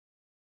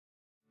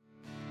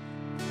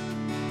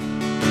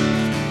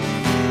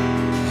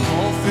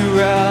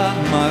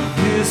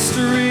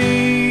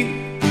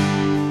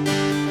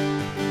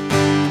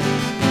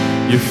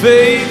Your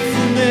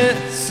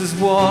faithfulness has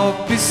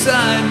walked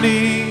beside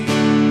me.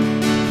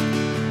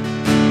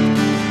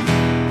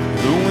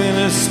 The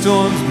winter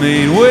storms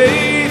made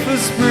way for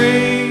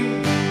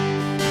spring.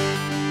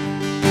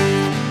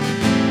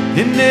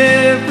 In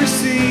every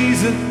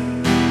season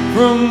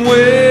from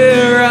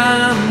where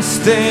I'm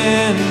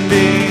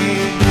standing,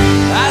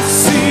 I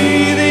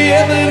see the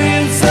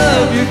evidence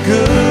of your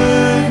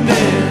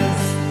goodness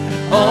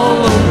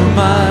all over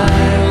my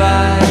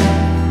life,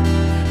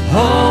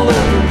 all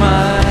over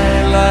my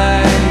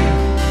life.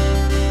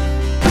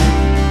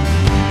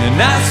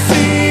 And I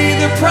see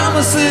the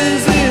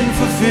promises in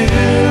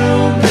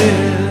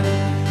fulfillment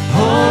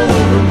all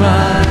over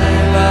my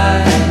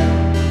life,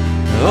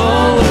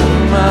 all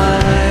over my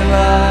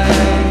life.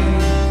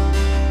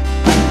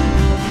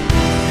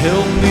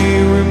 Help me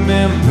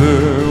remember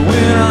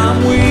when I'm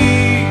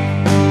weak.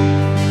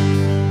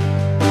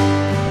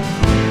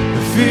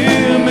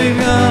 Fear may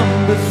come,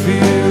 but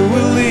fear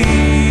will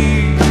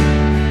leave.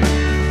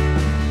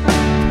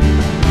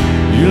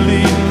 You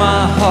lead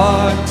my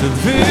heart to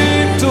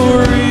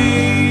victory.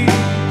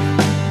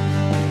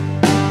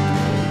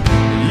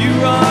 You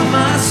are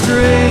my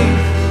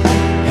strength,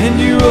 and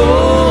you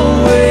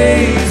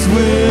always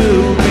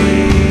will be.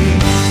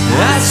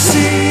 I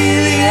see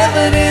the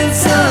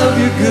evidence of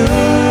your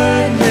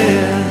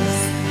goodness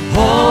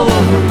all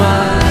over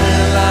my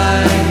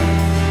life,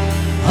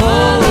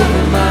 all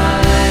over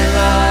my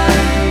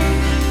life.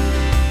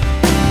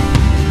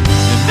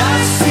 And I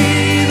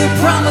see the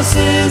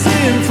promises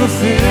in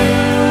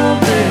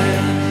fulfillment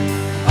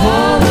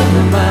all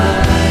over my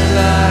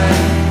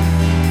life,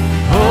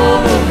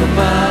 all over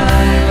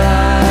my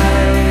life.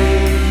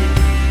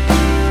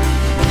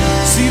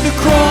 See the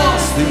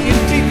cross, the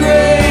empty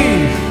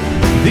grave,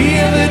 the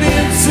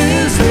evidence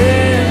is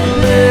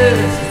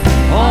endless.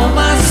 All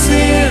my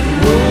sin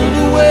rolled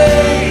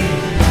away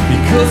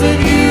because of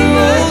you,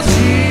 oh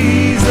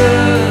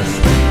Jesus.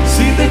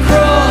 See the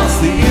cross,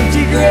 the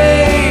empty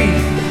grave,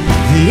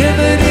 the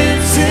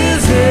evidence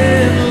is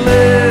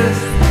endless.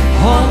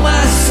 All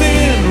my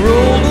sin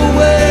rolled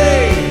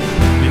away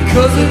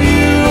because of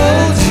you,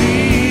 oh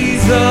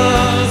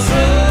Jesus.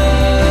 Oh,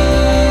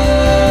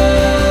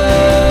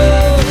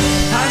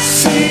 I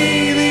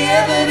see the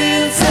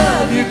evidence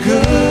of your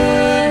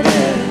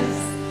goodness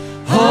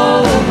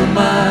all over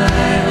my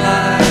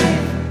life,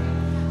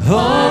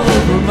 all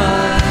over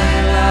my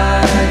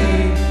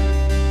life.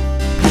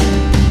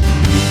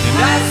 And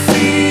I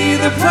see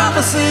the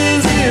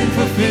promises in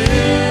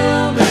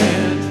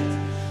fulfillment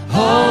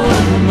all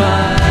over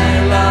my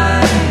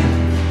life,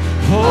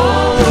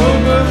 all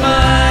over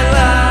my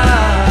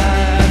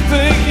life.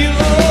 Thank you,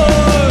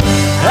 Lord.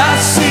 I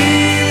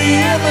see the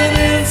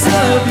evidence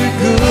of your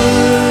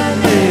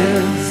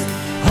goodness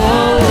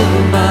all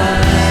over my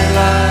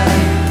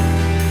life,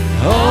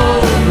 all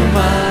over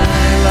my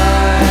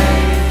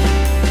life.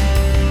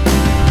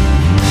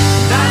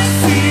 And I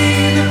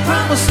see the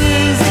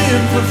promises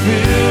in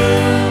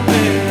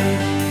fulfillment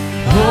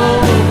all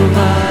over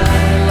my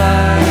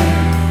life,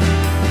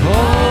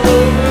 all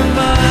over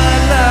my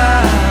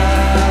life.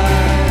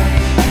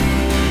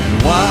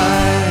 Why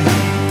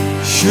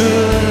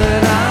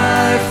should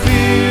I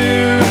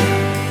fear?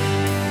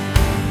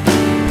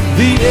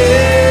 The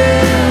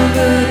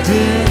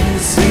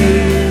evidence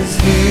is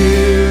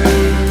here.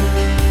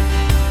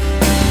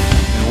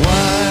 And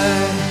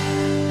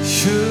why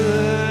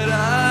should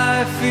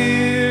I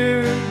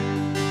fear?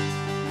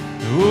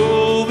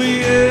 Oh, the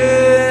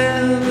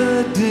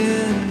evidence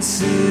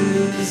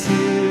is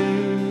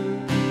here.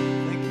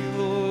 Thank you,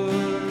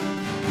 Lord.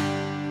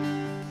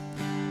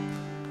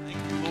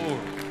 Thank you,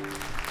 Lord.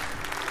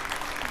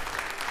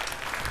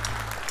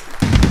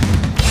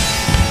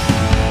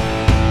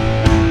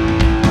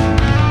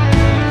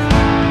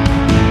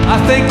 I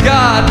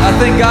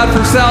thank God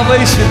for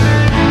salvation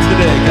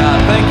today, God.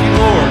 Thank you,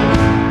 Lord.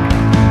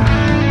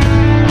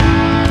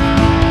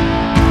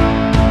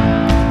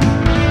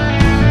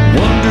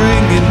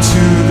 Wandering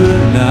into the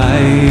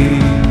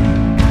night,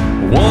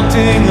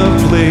 wanting a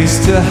place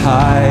to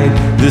hide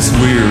this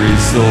weary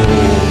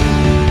soul,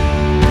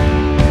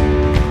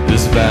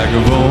 this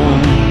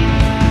vagabond.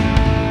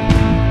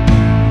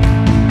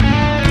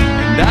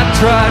 And I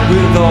tried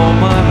with all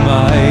my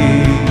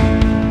might,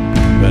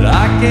 but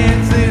I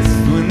can't resist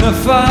when the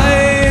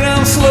fight.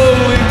 I'm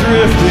slowly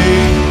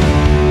drifting,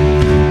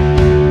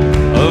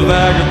 a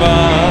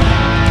vagabond.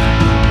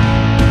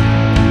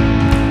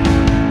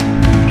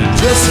 And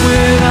just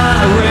when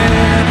I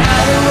ran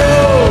out of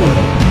road,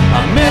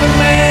 I met a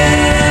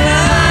man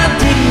I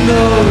didn't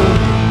know.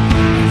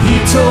 He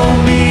told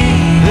me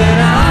that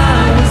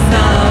I was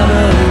not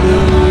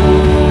alone.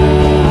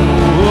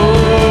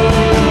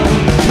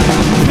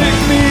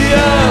 Picked me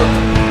up,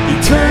 he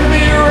turned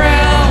me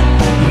around,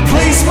 he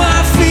placed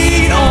my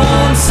feet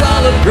on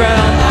solid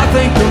ground. I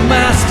thank the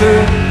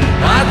Master,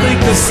 I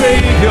thank the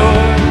Savior,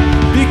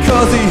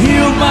 because he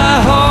healed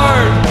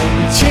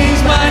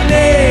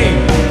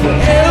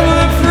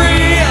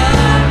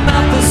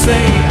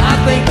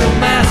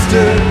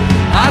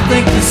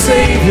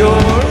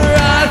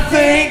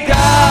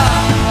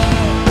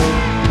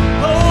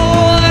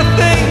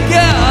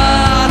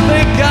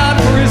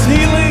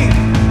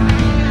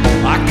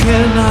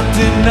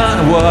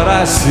not what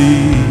I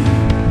see.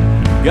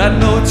 Got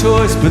no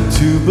choice but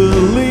to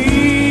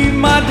believe.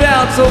 My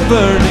doubts are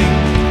burning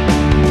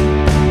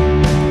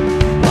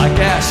like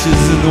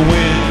ashes in the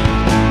wind.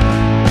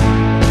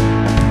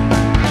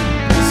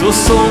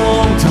 So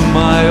long to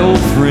my old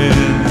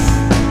friends.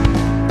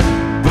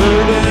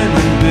 Burden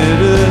and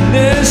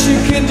bitterness, you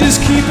can just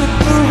keep it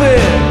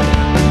moving.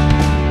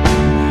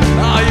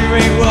 Oh, you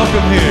ain't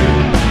welcome here.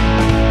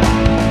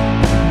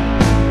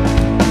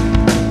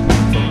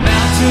 From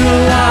now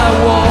till I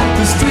walk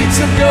the streets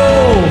of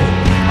gold,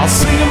 I'll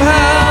sing of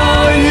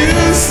how you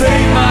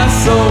saved my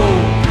soul.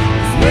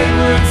 This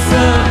wayward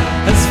son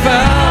has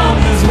found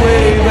his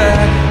way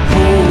back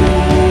home.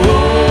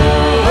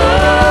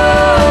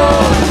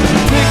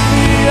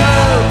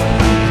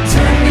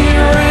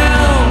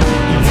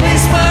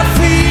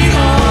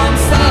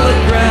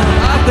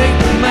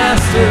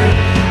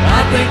 I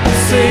thank the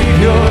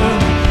Savior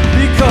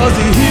because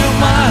He healed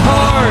my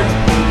heart,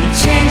 He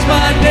changed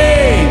my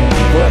day,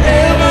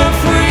 forever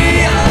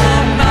free.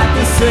 I'm not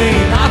the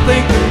same. I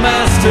thank the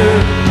Master,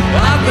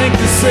 I thank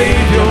the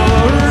Savior,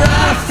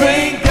 I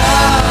thank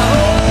God.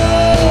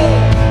 Oh,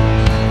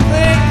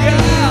 thank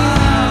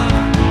God.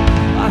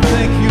 I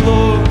thank You,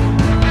 Lord.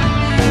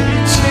 You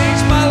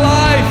changed my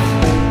life.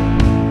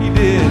 He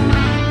did.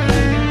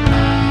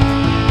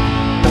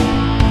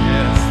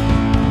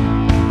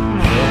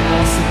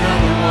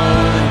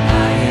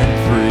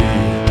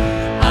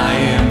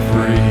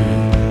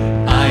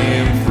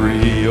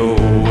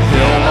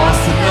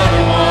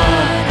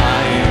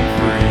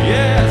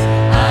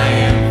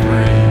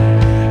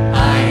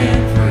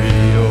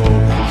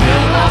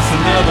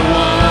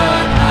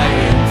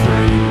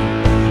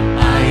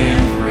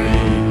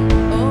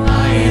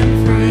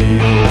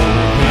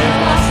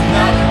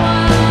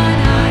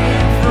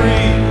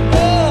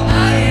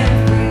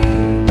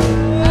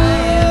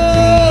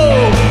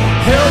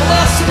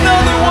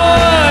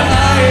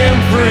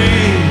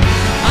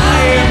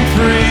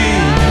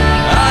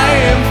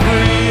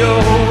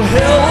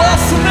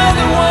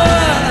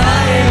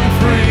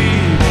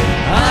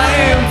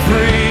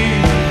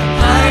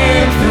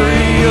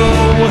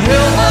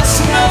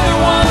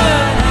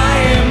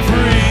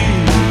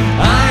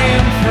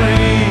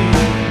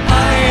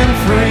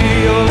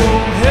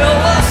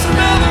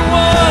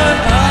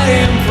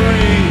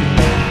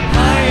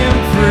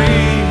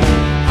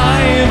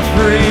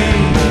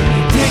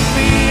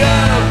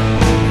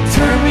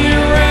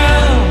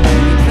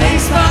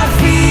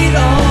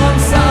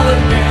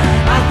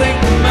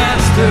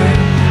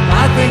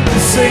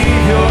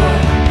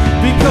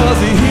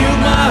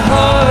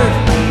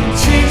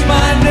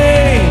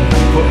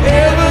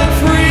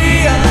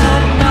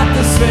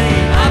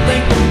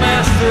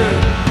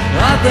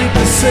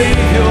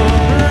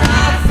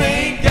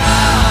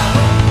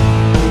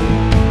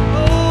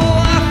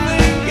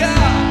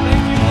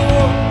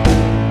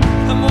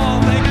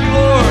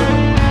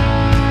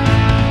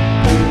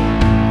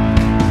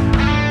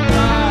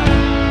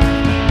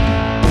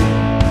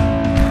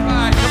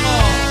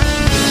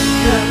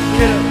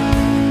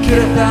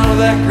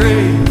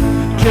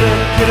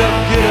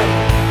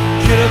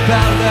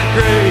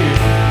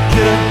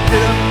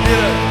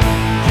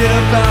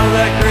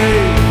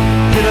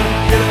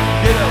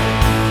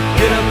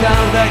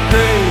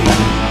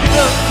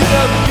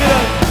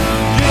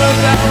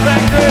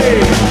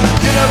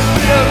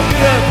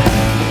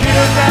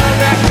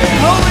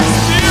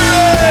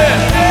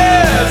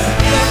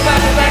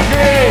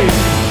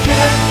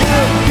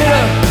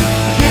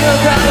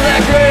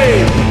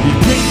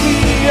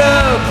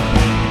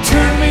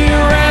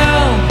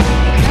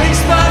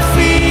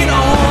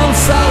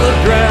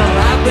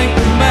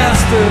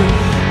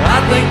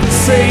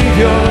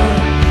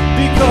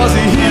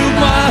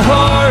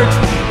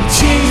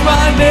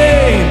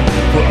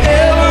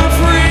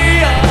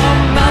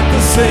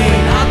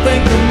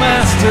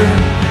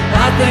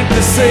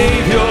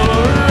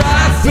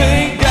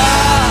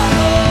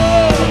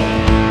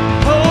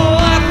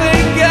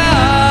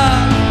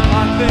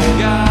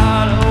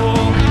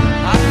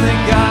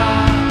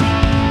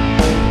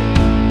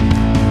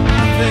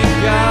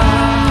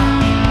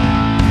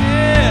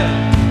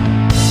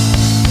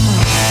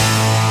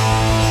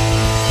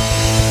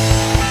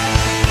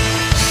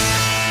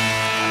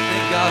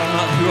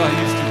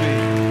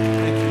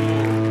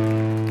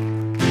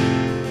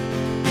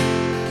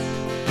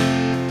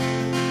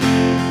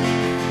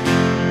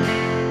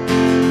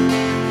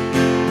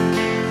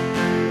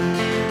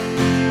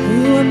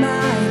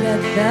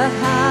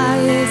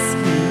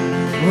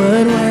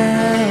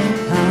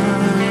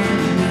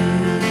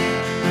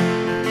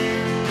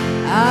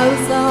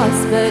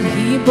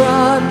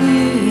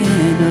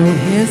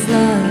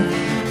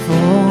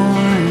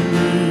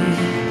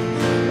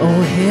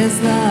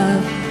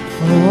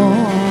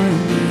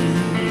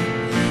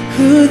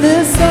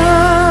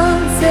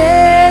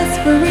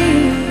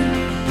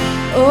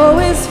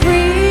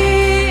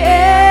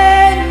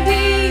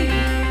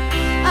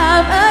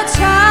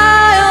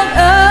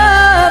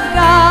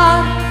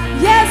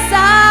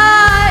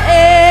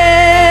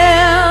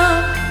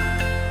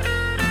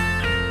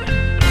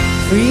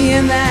 Free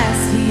and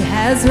last he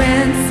has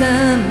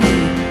ransomed me.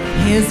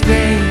 His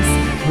grace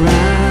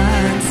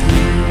runs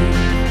deep.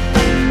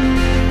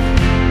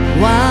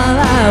 While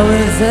I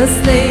was a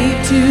slave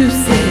to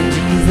sin,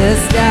 Jesus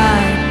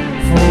died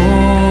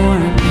for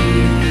me.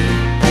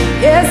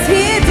 Yes,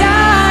 He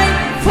died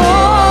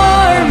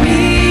for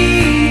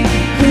me.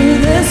 Who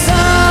the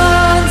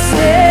Son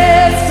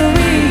sets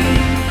free,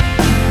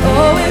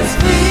 oh, it's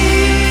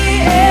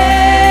free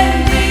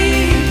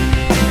indeed.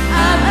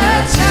 I'm a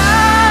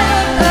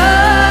child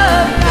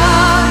of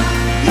God.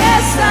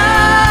 Yes,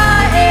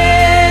 I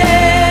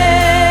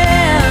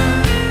am.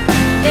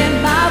 In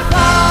my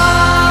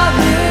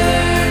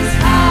Father's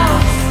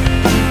house,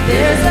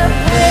 there's a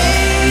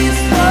place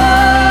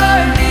for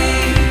me.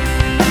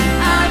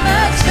 I'm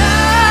a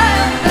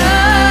child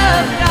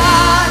of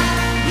God.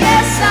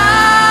 Yes,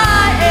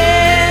 I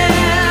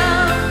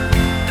am.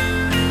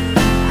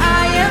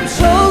 I am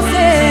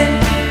chosen,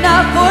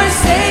 not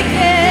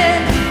forsaken.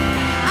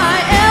 I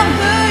am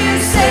who you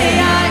say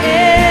I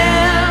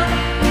am.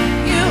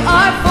 You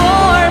are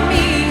for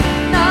me,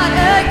 not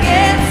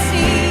against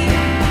me.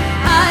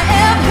 I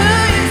am who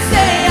you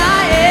say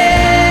I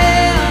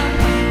am.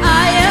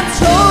 I am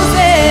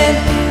chosen,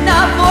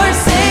 not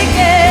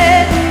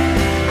forsaken.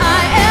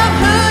 I am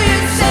who you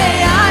say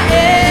I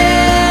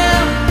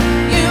am.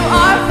 You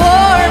are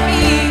for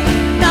me,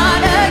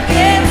 not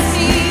against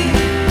me.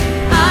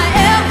 I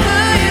am who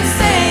you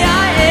say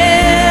I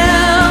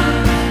am.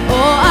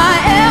 Oh, I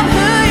am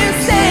who you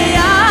say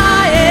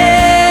I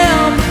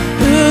am.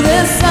 Who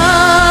the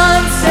Son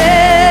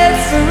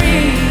sets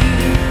free,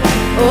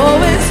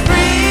 oh, is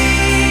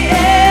free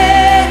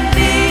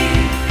indeed.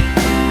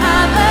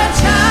 I'm a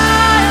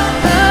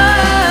child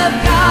of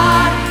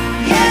God.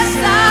 Yes,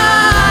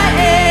 I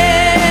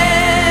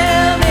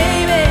am.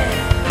 Amen.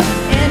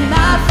 In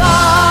my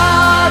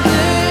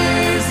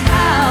Father's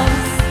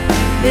house,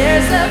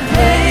 there's a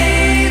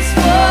place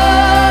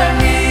for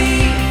me.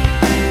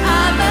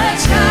 I'm a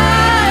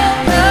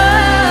child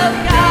of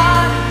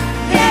God.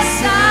 Yes,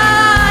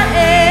 I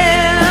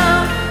am.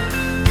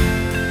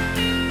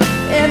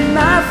 In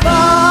my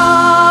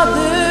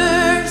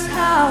Father's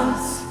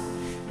house,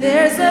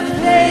 there's a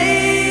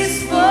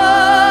place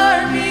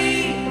for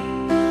me.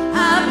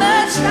 I'm a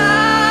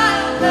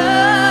child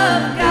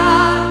of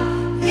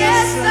God.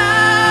 Yes,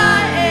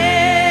 I am.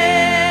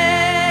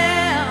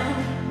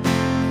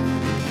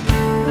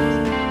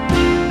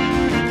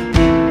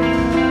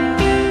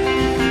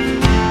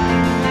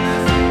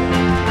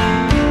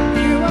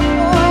 You are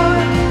for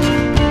me,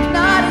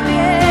 not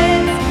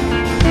against me,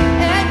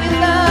 and you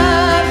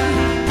love me.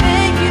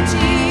 Thank you,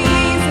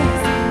 Jesus.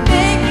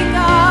 Thank you,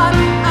 God.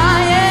 I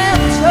am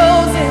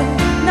chosen,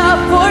 not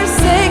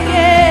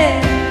forsaken.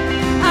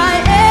 I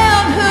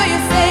am who you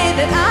say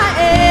that I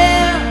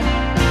am.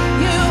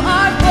 You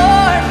are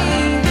for me,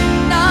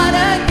 not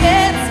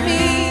against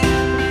me.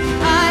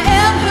 I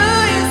am who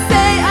you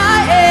say I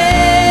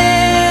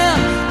am.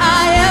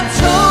 I am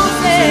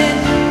chosen,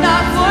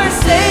 not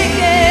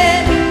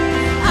forsaken.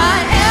 I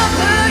am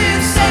who you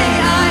say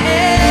I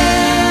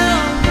am.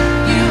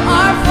 You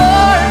are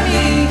for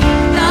me,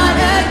 not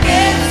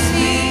against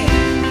me.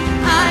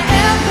 I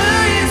am who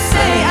you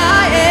say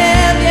I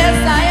am. Yes,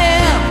 I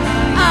am.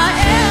 I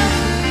am.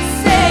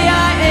 Say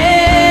I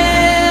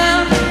am.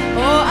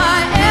 Oh, I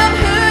am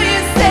who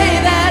you say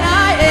that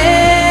I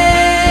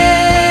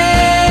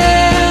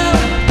am.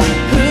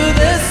 Who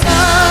the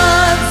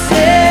Son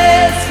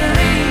sets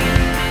free,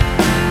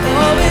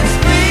 oh, it's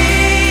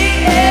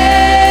free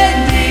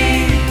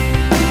indeed.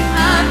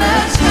 I'm a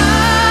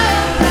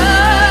child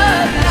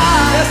of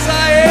God. Yes,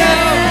 I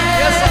am.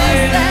 Yes, I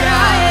am. That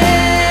I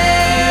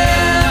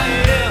am.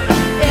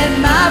 In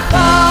my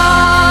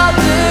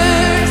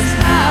Father's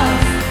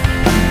house,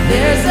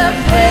 there's a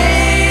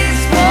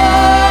place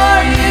for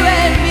you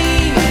and me.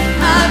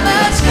 I'm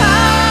a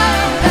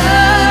child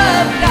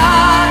of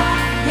God.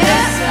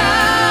 Yes, I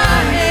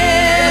am.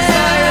 Yes, I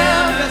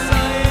am. Yes, I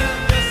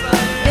am. Yes, I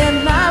am. In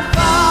my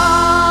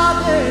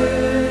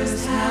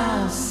Father's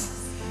house,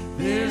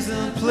 There's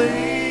a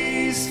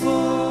place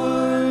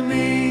for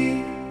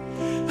me.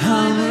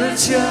 I'm a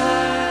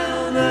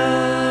child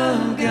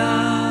of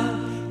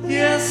God.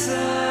 Yes, I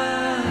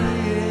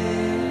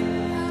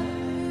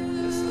am.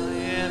 Yes, I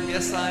am.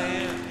 Yes, I am. Yes, I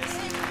am.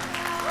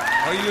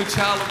 Are you a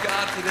child of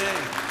God today?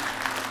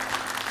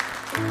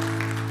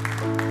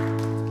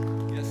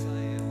 Yes, I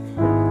am.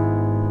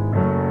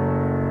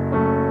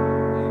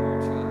 I am a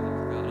child of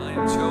God. I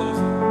am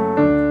chosen.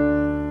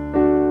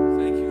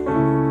 Thank you,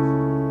 Lord.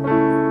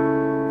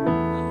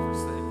 Not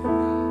forsaken,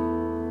 God.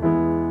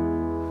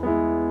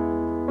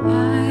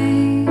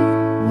 I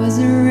was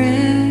a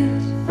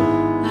wretch.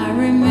 I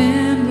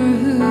remember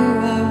who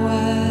I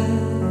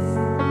was.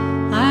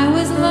 I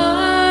was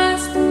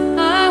lost.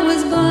 I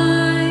was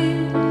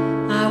blind.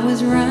 I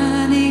was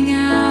running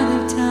out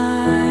of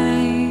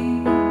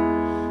time.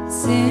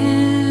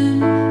 Sin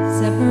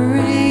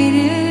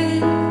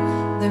separated.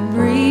 The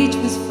breach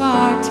was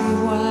far too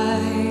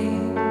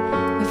wide.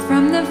 But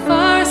from the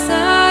far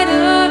side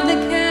of the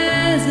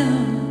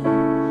chasm,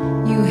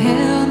 you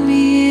held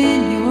me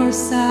in your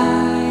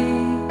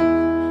sight.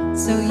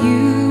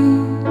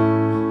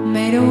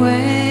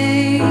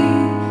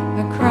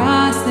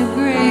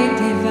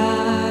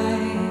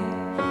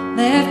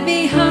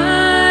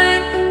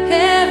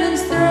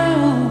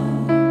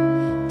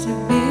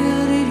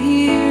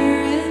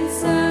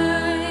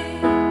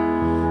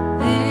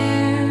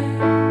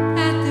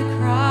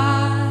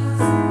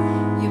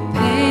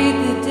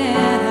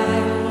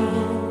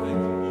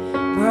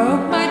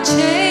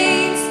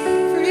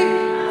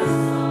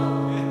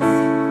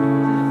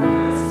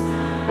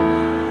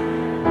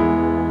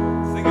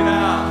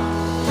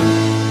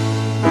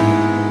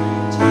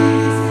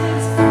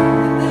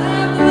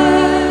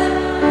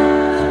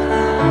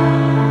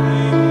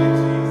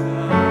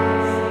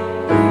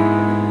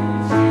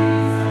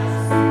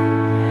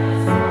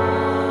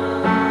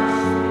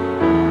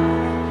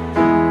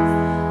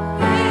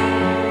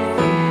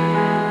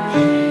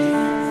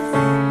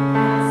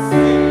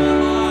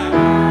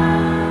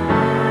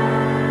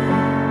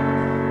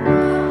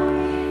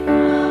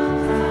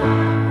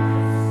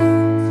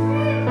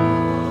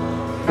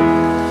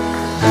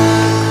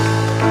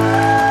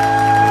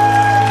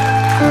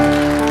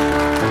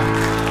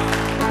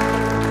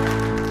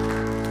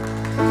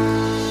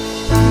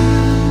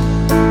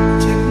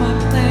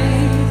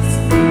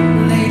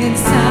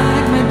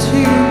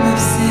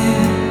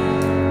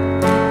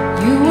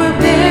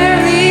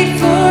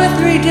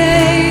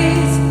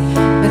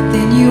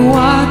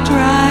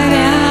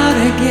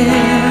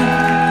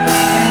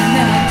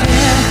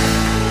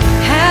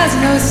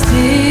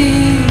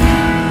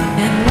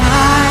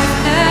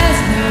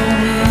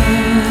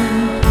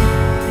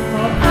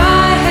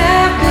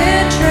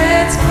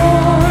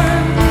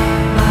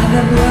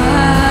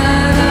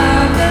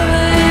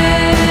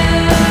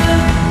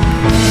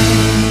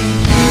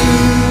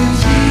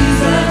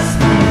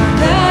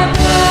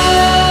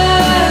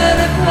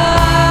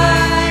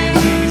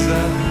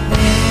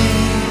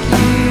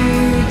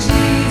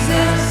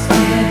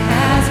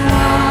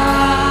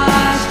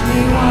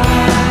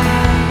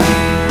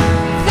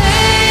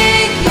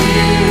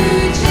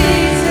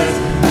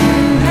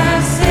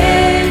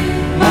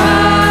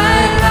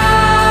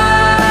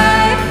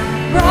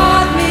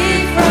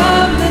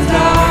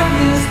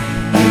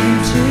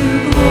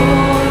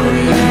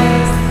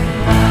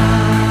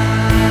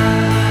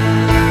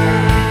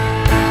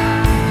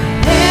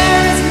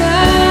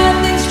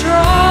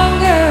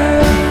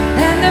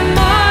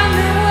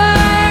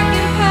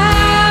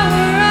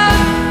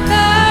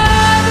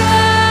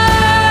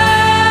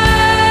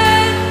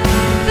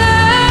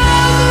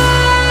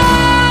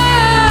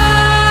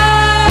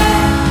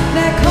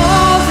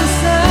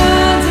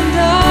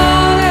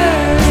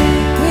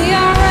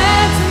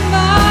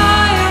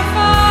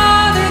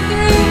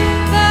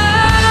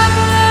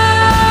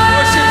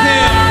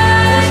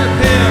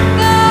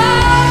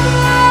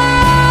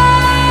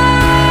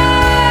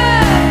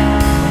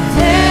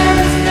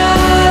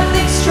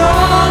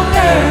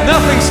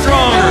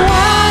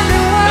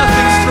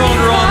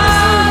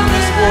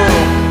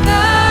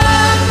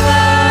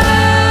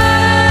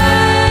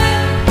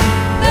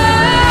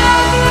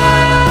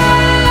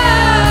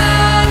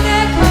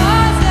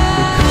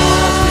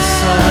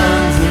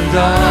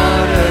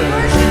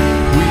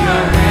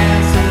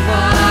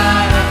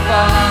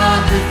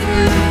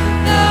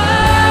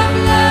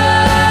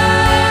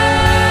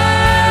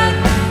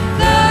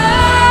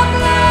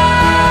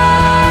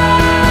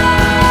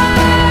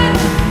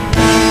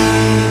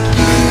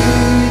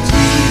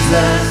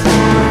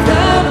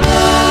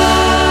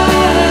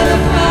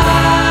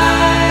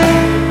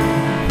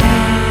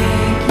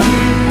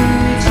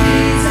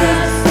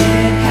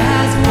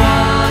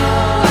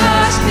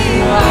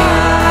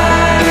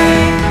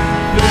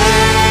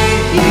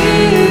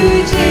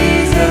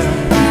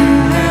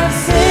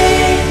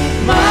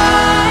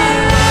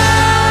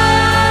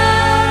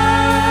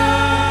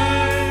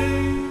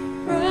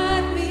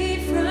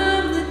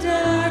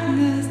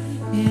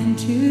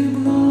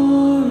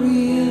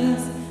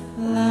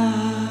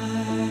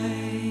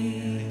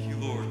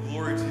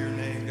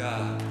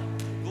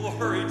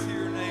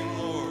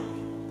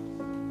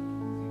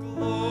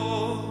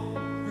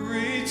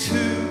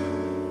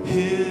 to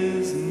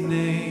his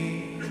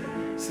name.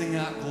 Sing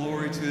out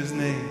glory to his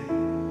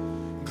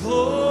name.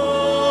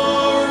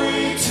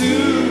 Glory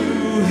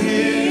to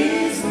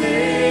his name.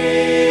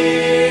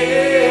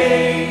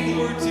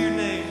 Glory to your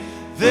name.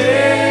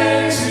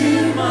 There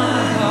to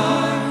my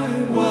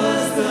heart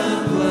was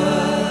the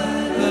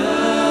blood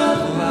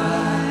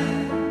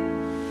applied.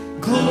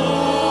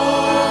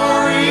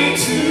 Glory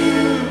to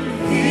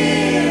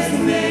his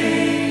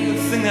name.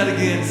 Let's sing that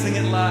again. Sing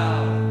it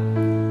loud.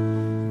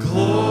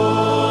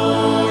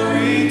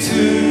 Glory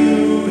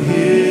to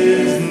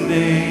his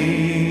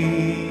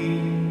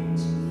name.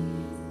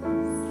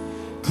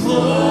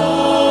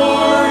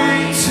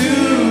 Glory to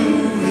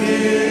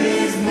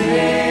his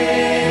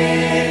name.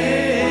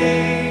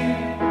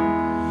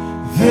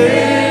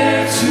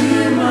 There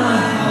to my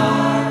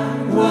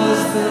heart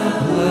was the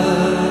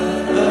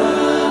blood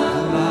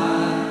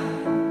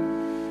applied.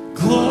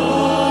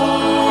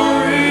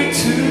 Glory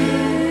to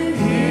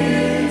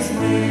his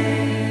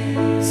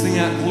name. Sing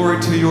out glory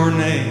to your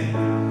name.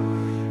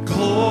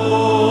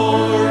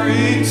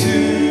 Glory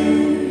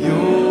to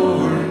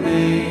your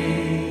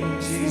name,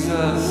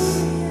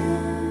 Jesus.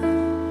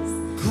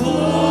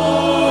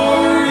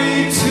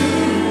 Glory to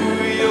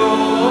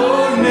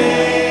your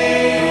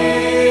name.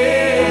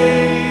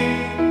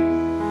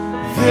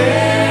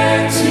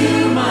 There to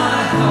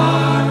my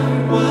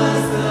heart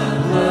was the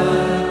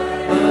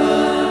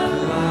blood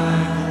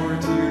applied.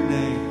 Glory to your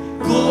name.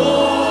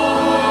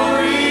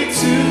 Glory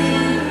to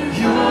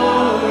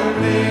your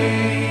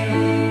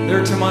name.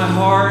 There to my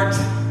heart.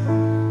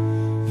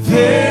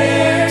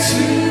 There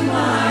to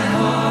my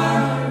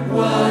heart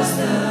was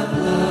the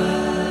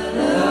blood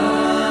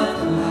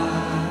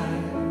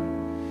applied.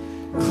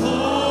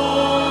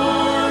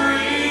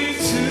 Glory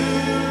to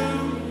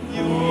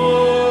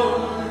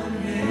your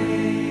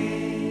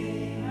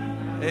name.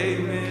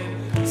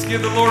 Amen. Let's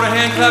give the Lord a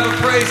hand clap of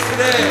praise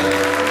today.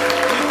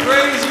 We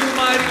praise you,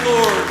 mighty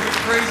Lord. We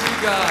praise you,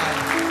 God,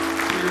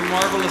 for your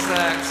marvelous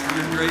acts, for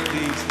your great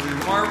deeds, for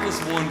your marvelous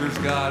wonders,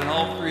 God, in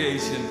all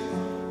creation.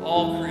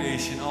 All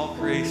creation, all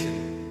creation.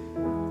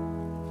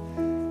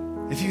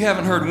 If you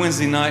haven't heard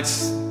Wednesday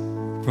nights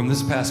from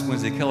this past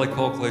Wednesday, Kelly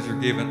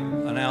Colclaser gave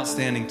an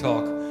outstanding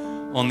talk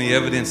on the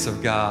evidence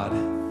of God.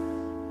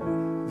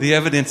 The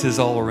evidence is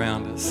all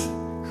around us.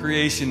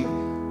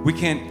 Creation, we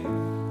can't,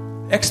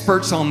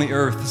 experts on the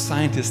earth,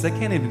 scientists, they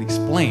can't even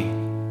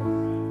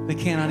explain. They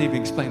cannot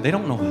even explain. They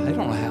don't know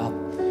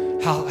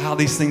how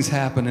these things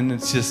happen, and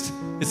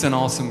it's an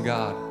awesome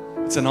God.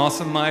 It's an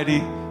awesome,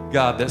 mighty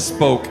God that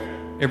spoke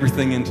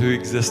everything into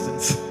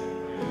existence.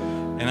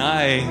 And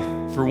I,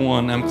 for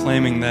one, I'm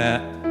claiming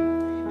that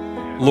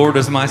Lord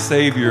is my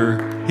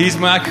Savior. He's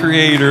my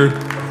Creator.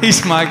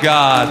 He's my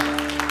God.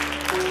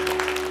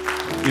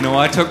 You know,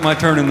 I took my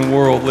turn in the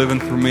world living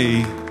for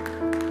me,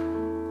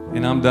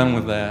 and I'm done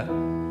with that.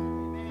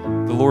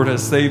 The Lord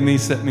has saved me,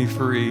 set me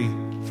free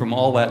from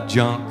all that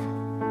junk.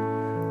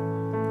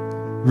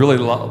 Really,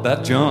 all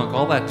that junk.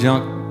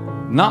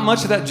 Not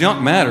much of that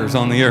junk matters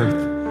on the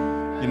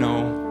earth, you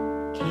know.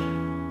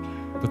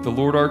 But the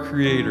Lord, our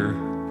Creator,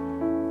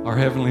 our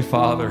Heavenly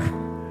Father,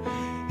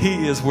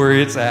 He is where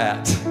it's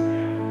at.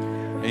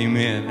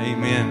 Amen.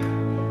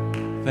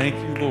 Amen. Thank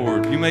you,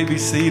 Lord. You may be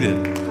seated.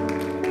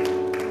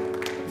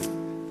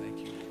 Thank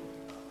you.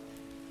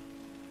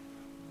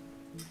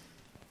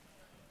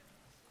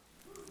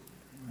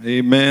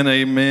 Amen,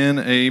 amen,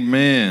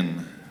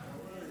 amen.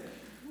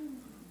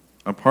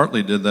 I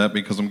partly did that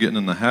because I'm getting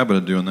in the habit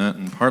of doing that,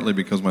 and partly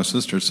because my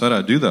sister said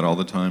I do that all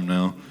the time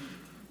now.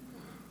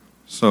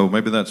 So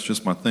maybe that's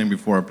just my thing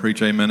before I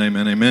preach. Amen,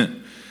 amen,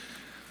 amen.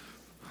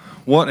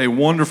 What a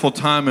wonderful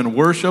time in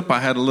worship. I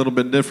had a little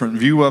bit different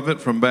view of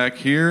it from back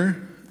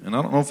here, and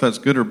I don't know if that's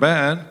good or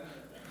bad,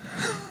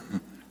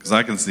 because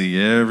I can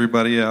see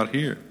everybody out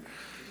here.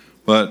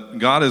 But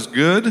God is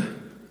good.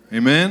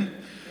 Amen.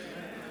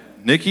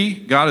 Nikki,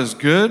 God is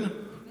good.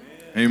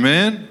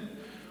 Amen.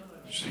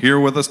 She's here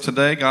with us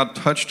today. God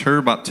touched her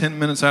about 10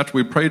 minutes after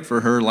we prayed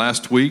for her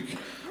last week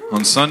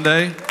on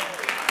Sunday.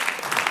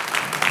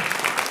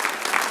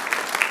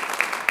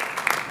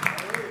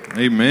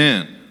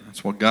 Amen.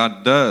 That's what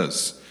God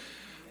does.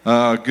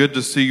 Good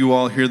to see you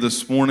all here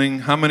this morning.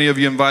 How many of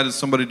you invited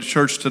somebody to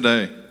church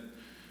today?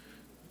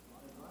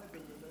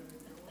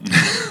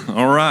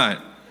 All right.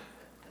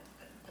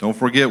 Don't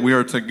forget, we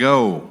are to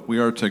go. We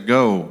are to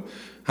go.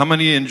 How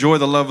many enjoy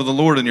the love of the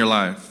Lord in your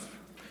life?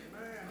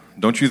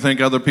 Don't you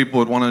think other people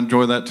would want to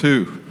enjoy that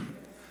too?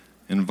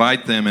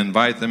 Invite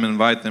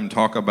them.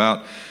 Talk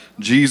about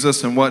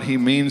Jesus and what He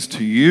means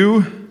to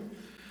you.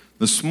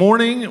 This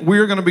morning, we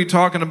are going to be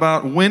talking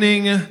about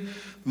winning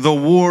the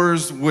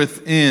wars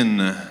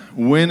within.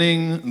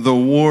 Winning the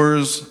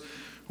wars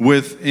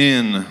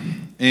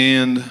within.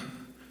 And,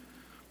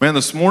 man,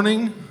 this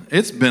morning,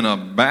 it's been a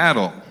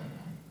battle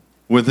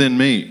within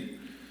me.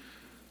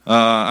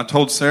 I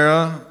told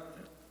Sarah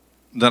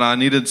that I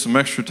needed some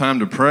extra time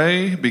to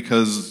pray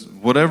because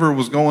whatever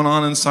was going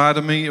on inside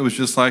of me, it was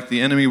just like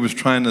the enemy was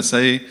trying to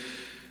say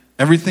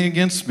everything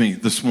against me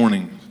this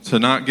morning. To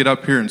not get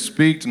up here and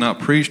speak, to not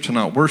preach, to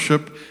not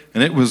worship.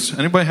 And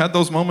anybody had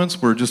those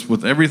moments where just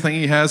with everything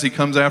he has, he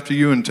comes after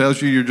you and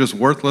tells you you're just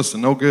worthless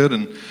and no good?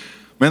 And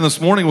man, this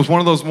morning was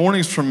one of those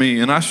mornings for me,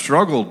 and I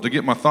struggled to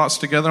get my thoughts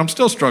together. I'm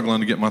still struggling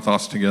to get my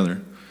thoughts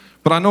together.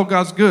 But I know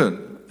God's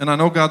good, and I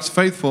know God's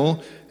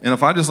faithful, and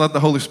if I just let the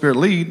Holy Spirit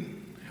lead,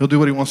 he'll do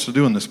what he wants to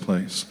do in this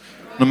place,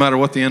 no matter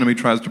what the enemy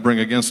tries to bring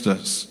against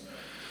us.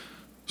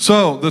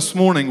 So this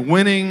morning,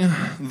 winning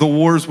the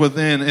wars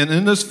within. And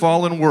in this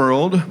fallen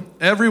world,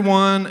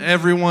 everyone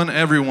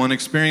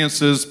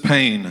experiences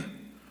pain,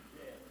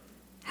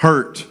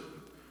 hurt,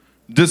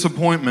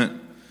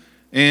 disappointment,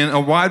 and a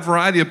wide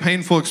variety of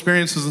painful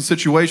experiences and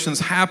situations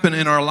happen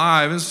in our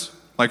lives,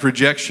 like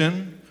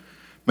rejection,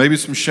 maybe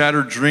some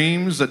shattered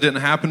dreams that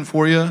didn't happen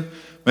for you.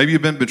 Maybe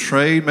you've been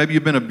betrayed. Maybe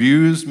you've been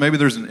abused. Maybe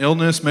there's an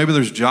illness. Maybe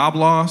there's job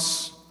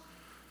loss,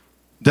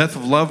 death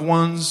of loved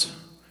ones.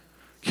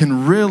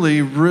 Can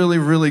really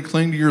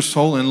cling to your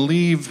soul and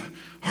leave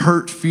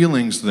hurt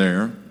feelings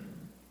there.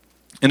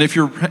 And if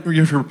your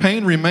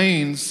pain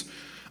remains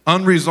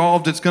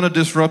unresolved, it's going to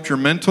disrupt your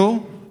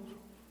mental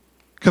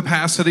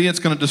capacity. It's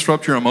going to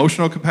disrupt your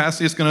emotional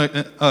capacity. It's going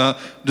to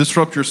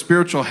disrupt your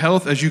spiritual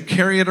health as you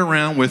carry it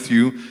around with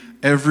you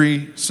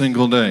every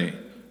single day.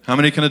 How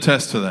many can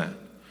attest to that?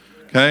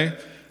 Okay?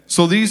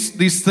 So these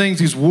things,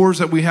 these wars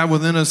that we have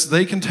within us,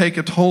 they can take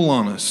a toll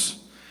on us.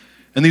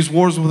 And these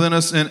wars within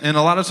us, and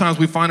a lot of times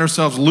we find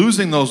ourselves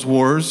losing those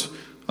wars,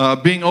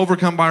 being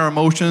overcome by our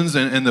emotions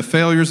and the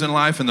failures in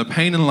life and the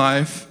pain in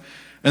life.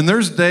 And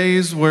there's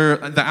days where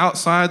the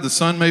outside, the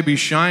sun may be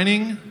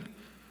shining,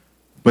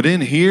 but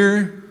in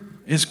here,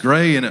 it's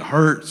gray and it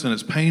hurts and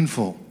it's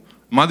painful.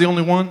 Am I the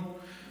only one?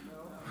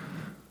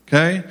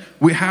 Okay?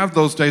 We have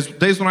those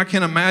days when I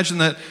can't imagine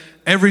that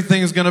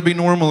everything is going to be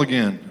normal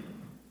again.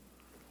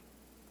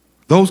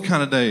 Those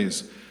kind of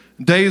days.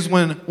 Days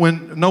when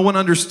no one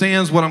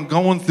understands what I'm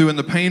going through and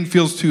the pain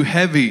feels too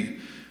heavy.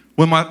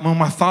 When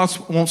my thoughts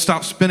won't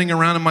stop spinning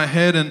around in my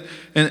head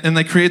and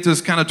they create this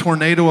kind of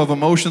tornado of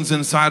emotions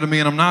inside of me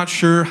and I'm not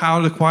sure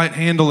how to quite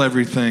handle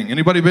everything.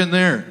 Anybody been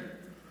there?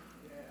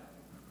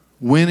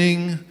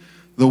 Winning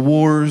the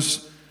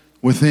wars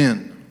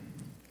within.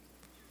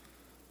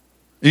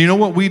 And you know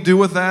what we do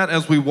with that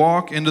as we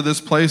walk into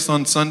this place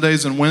on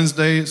Sundays and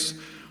Wednesdays,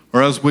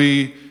 or as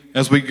we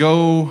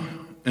go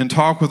and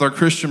talk with our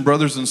Christian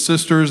brothers and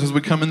sisters as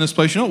we come in this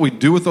place? You know what we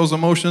do with those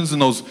emotions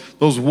and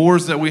those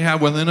wars that we have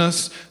within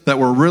us, that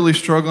we're really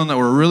struggling, that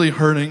we're really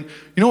hurting?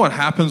 You know what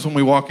happens when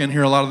we walk in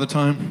here a lot of the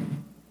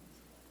time?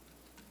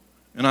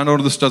 And I know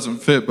this doesn't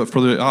fit, but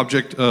for the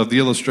object of the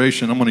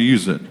illustration, I'm going to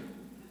use it.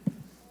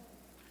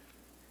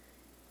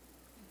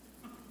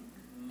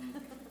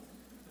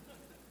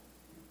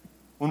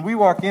 When we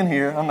walk in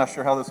here, I'm not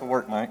sure how this will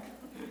work, Mike.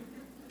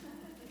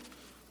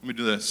 Let me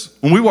do this.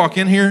 When we walk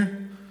in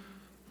here,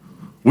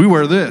 we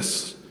wear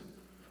this.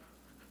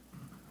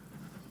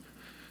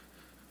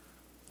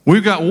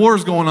 We've got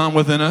wars going on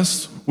within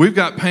us. We've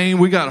got pain,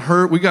 we got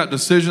hurt, we got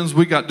decisions,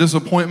 we got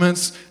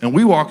disappointments, and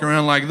we walk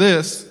around like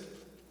this,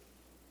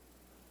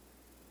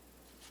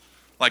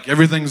 like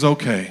everything's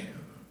okay.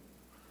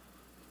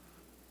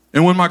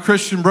 And when my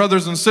Christian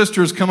brothers and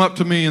sisters come up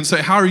to me and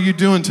say, "How are you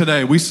doing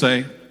today?" we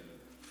say,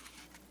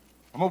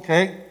 "I'm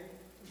okay.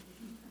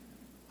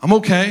 I'm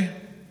okay.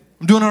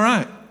 I'm doing all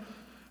right."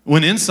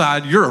 When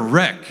inside, you're a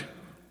wreck.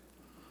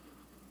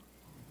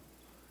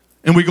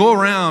 And we go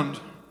around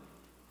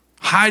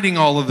hiding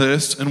all of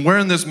this and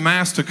wearing this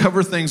mask to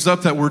cover things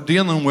up that we're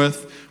dealing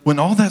with when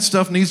all that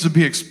stuff needs to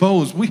be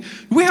exposed.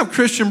 We have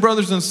Christian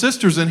brothers and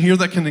sisters in here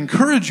that can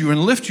encourage you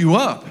and lift you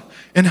up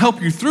and help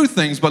you through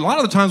things. But a lot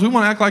of the times we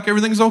want to act like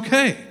everything's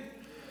okay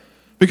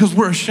because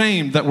we're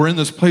ashamed that we're in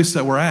this place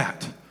that we're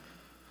at.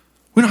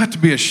 We don't have to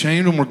be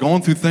ashamed when we're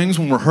going through things,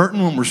 when we're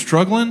hurting, when we're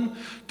struggling.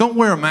 Don't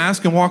wear a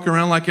mask and walk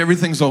around like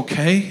everything's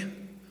okay.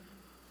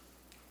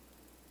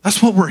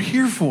 That's what we're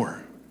here for.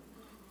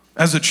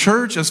 As a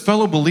church, as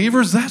fellow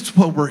believers, that's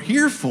what we're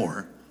here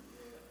for.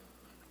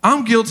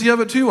 I'm guilty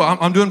of it too.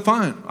 I'm doing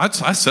fine. I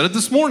said it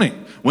this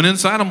morning. When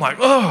inside, I'm like,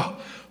 "Oh,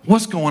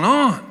 what's going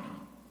on?"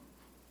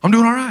 I'm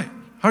doing all right.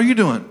 How are you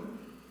doing?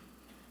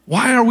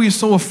 Why are we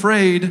so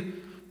afraid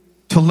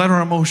to let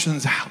our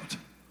emotions out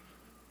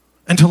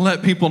and to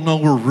let people know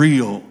we're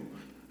real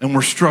and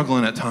we're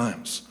struggling at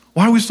times?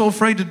 Why are we so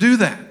afraid to do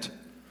that?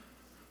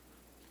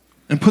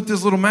 And put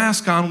this little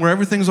mask on where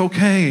everything's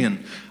okay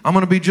and I'm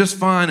going to be just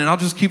fine and I'll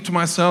just keep to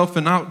myself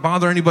and not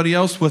bother anybody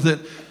else with it.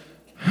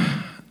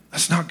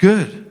 That's not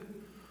good.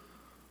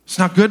 It's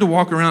not good to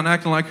walk around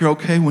acting like you're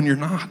okay when you're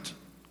not.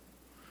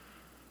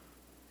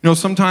 You know,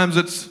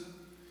 sometimes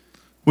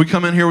we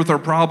come in here with our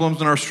problems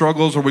and our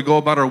struggles, or we go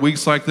about our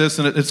weeks like this,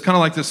 and it's kind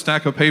of like this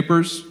stack of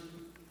papers.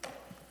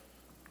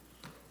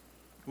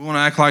 We want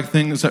to act like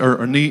things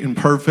are neat and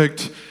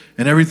perfect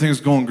and everything's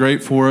going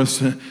great for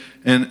us.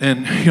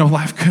 And you know,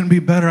 life couldn't be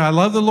better. I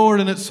love the Lord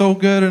and it's so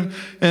good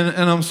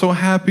and I'm so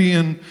happy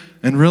and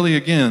really,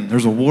 again,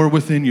 there's a war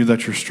within you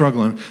that you're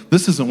struggling.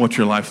 This isn't what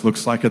your life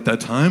looks like at that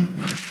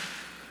time.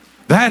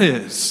 That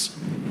is.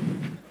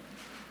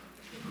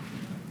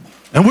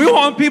 And we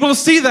want people to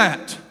see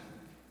that.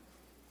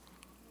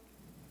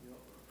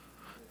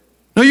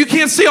 No, you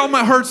can't see all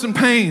my hurts and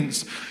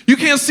pains. You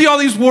can't see all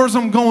these wars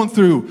I'm going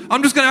through.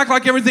 I'm just going to act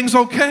like everything's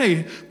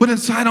okay, but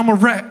inside I'm a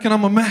wreck and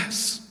I'm a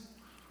mess.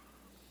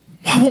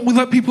 Why won't we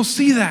let people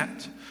see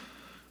that?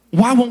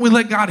 Why won't we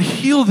let God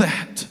heal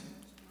that?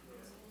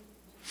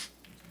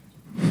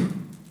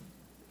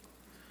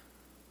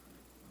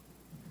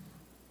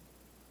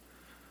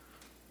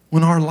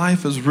 When our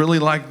life is really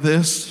like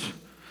this,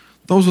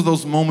 those are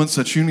those moments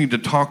that you need to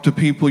talk to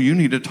people, you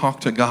need to talk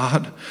to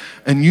God,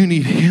 and you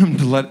need Him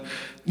to let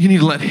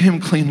Him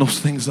clean those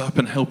things up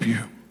and help you.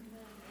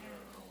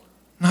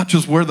 Not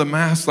just wear the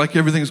mask like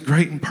everything's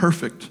great and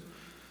perfect,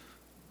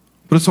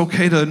 but it's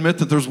okay to admit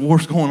that there's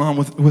wars going on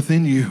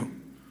within you.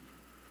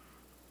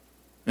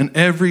 And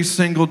every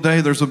single day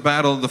there's a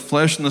battle of the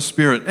flesh and the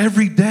spirit.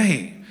 Every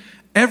day,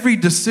 every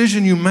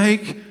decision you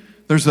make,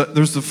 there's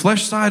the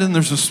flesh side and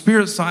there's the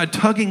spirit side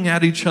tugging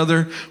at each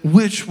other.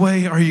 Which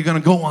way are you going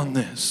to go on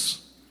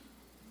this?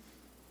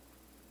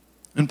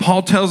 And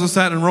Paul tells us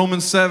that in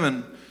Romans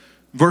 7,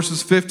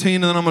 verses 15,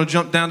 and then I'm going to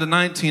jump down to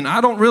 19. I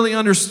don't really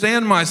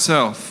understand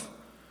myself.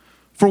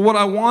 For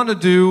I want to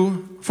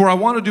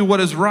do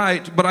what is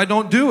right, but I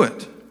don't do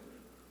it.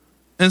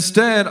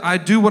 Instead, I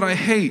do what I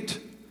hate.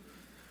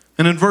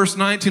 And in verse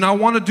 19, I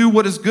want to do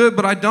what is good,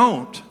 but I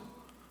don't.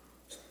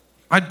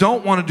 I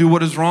don't want to do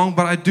what is wrong,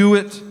 but I do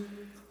it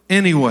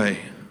anyway.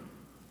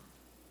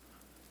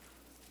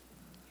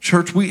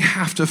 Church, we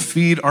have to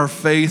feed our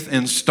faith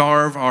and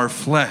starve our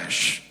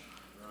flesh.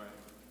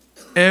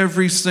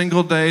 Every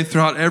single day,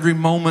 throughout every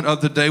moment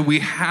of the day, we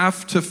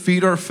have to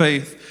feed our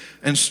faith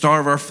and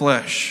starve our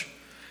flesh.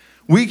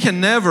 We can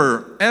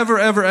never, ever,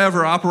 ever,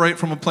 ever operate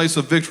from a place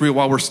of victory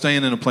while we're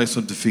staying in a place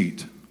of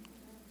defeat.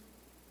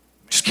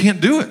 Just can't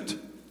do it.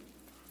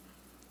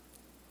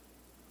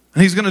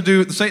 And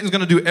Satan's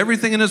going to do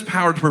everything in his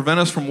power to prevent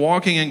us from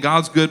walking in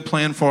God's good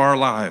plan for our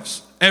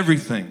lives.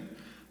 Everything.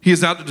 He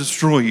is out to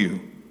destroy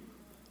you.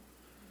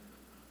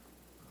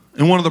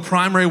 And one of the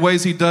primary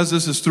ways he does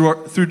this is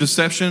through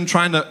deception,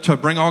 trying to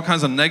bring all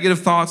kinds of negative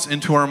thoughts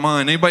into our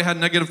mind. Anybody had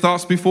negative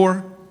thoughts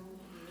before?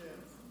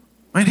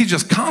 Man, he's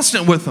just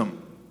constant with them.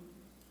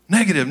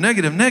 Negative,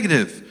 negative,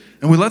 negative.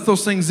 And we let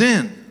those things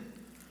in.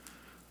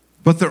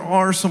 But there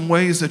are some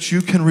ways that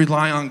you can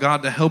rely on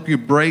God to help you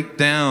break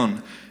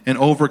down and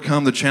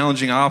overcome the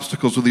challenging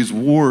obstacles of these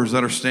wars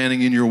that are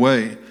standing in your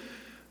way.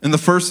 And the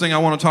first thing I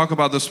want to talk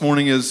about this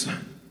morning is,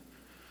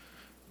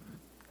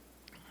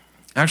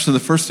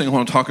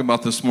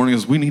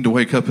 we need to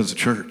wake up as a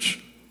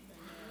church.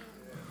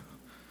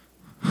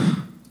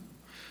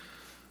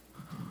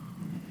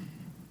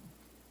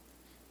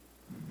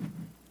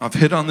 I've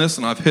hit on this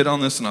and I've hit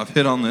on this and I've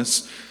hit on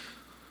this,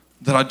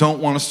 that I don't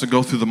want us to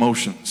go through the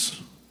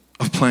motions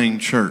of playing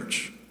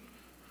church.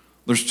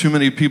 There's too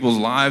many people's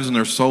lives and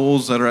their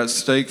souls that are at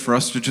stake for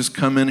us to just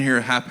come in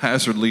here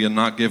haphazardly and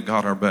not give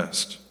God our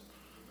best.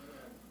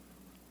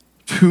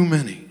 Too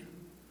many.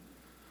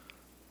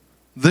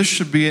 This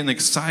should be an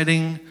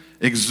exciting,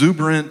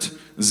 exuberant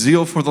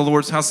zeal for the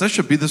Lord's house. That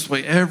should be this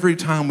way every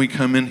time we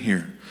come in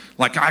here.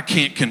 Like I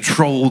can't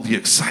control the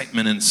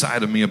excitement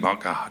inside of me about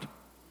God.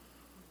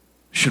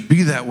 It should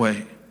be that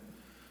way.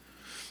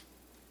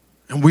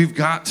 And we've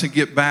got to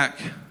get back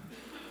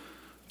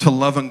to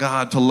loving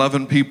God, to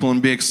loving people,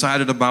 and be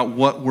excited about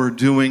what we're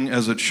doing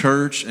as a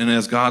church and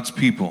as God's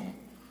people.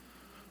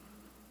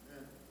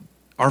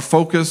 Our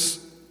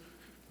focus,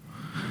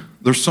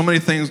 there's so many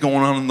things going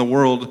on in the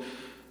world,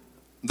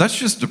 that's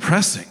just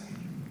depressing.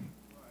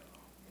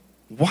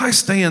 Why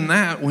stay in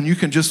that when you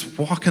can just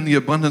walk in the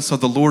abundance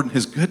of the Lord and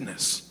His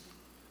goodness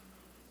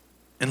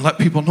and let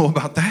people know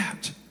about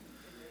that?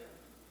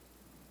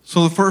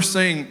 So the first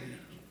thing,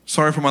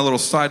 sorry for my little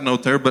side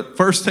note there, but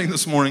first thing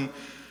this morning,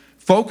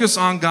 focus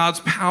on God's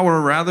power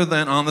rather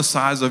than on the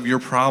size of your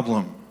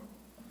problem.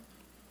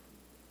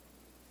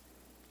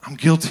 I'm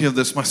guilty of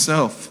this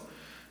myself.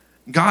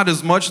 God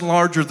is much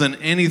larger than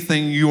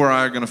anything you or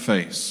I are going to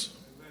face.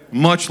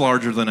 Much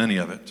larger than any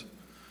of it.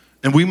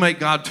 And we make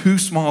God too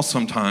small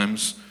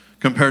sometimes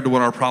compared to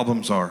what our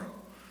problems are.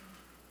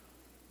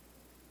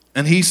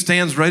 And He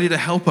stands ready to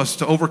help us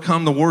to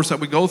overcome the wars that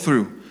we go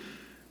through.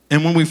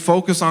 And when we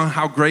focus on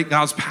how great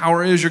God's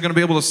power is, you're going to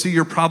be able to see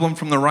your problem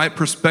from the right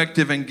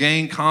perspective and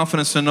gain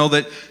confidence to know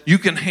that you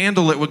can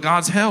handle it with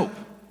God's help.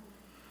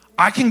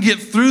 I can get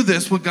through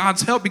this with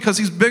God's help because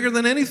He's bigger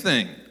than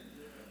anything.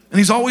 And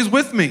He's always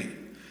with me.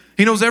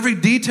 He knows every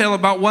detail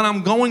about what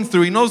I'm going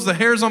through. He knows the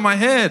hairs on my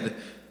head,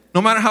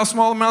 no matter how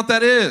small amount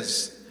that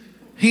is.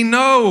 He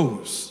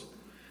knows.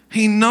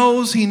 He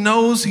knows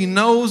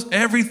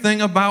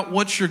everything about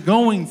what you're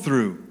going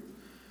through.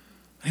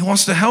 He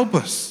wants to help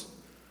us.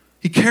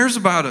 He cares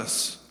about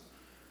us.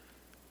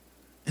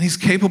 And He's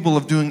capable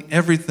of doing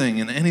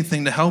everything and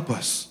anything to help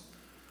us.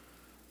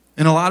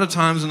 And a lot of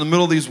times in the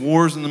middle of these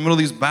wars, in the middle of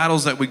these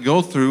battles that we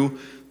go through,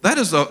 that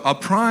is a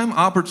prime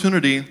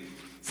opportunity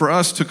for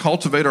us to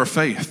cultivate our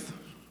faith.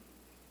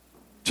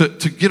 To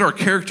get our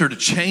character to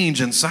change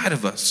inside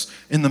of us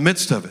in the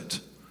midst of it.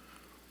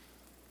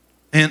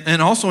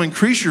 And also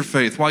increase your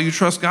faith while you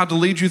trust God to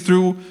lead you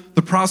through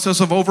the process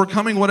of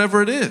overcoming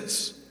whatever it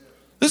is.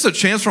 This is a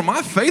chance for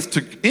my faith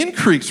to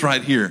increase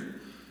right here.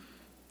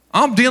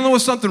 I'm dealing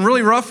with something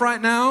really rough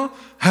right now.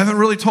 Haven't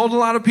really told a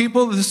lot of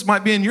people. This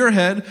might be in your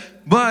head.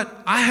 But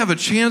I have a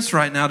chance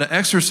right now to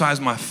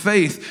exercise my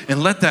faith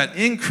and let that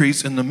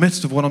increase in the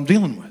midst of what I'm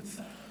dealing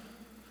with.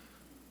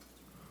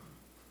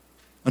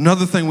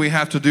 Another thing we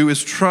have to do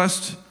is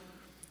trust.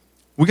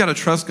 We got to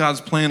trust God's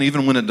plan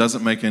even when it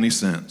doesn't make any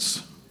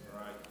sense.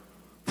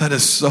 That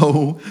is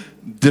so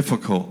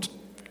difficult.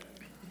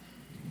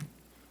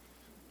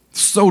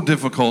 So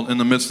difficult in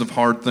the midst of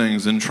hard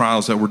things and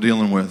trials that we're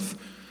dealing with.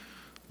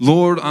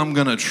 Lord, I'm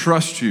going to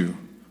trust you.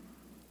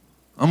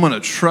 I'm going to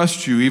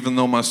trust you even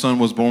though my son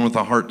was born with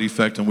a heart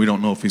defect and we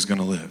don't know if he's going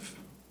to live.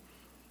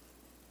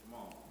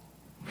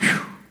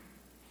 Whew.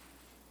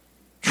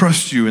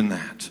 Trust you in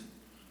that.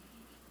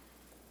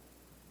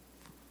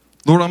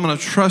 Lord, I'm going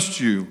to trust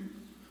you.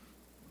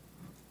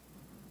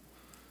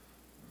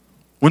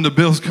 When the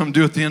bills come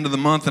due at the end of the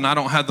month and I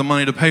don't have the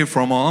money to pay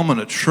for them all, I'm going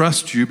to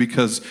trust you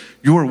because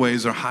your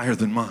ways are higher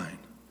than mine.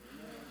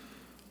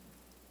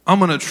 I'm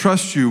going to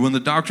trust you when the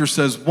doctor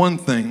says one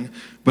thing,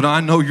 but I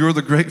know you're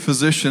the great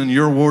physician and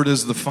your word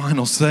is the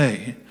final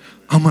say.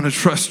 I'm going to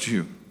trust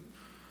you.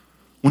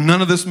 When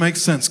none of this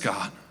makes sense,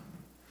 God.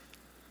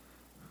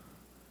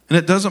 And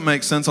it doesn't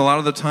make sense a lot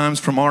of the times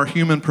from our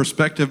human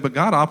perspective, but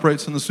God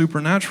operates in the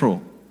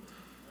supernatural.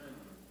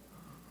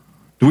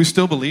 Do we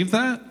still believe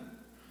that?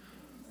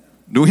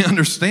 Do we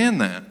understand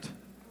that?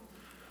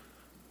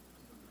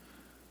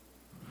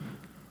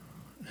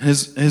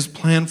 His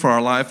plan for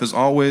our life is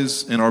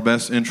always in our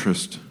best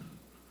interest.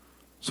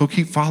 So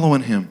keep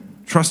following him.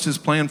 Trust his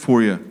plan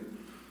for you.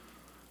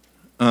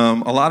 A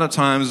lot of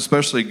times,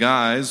 especially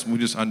guys,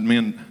 me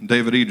and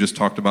David E. just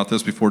talked about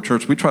this before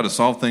church. We try to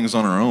solve things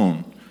on our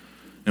own.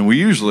 And we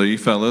usually,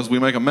 fellas, we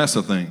make a mess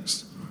of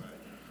things.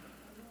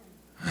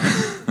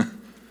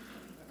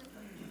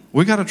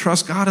 We got to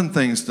trust God in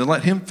things, to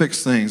let him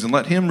fix things and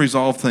let him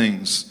resolve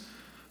things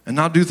and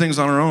not do things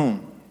on our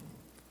own.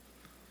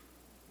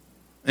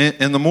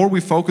 And the more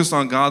we focus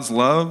on God's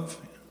love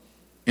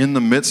in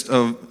the midst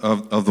of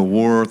the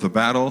war, the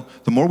battle,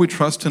 the more we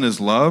trust in his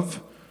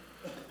love,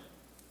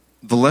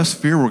 the less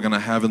fear we're going to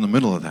have in the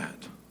middle of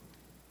that.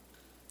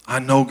 I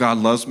know God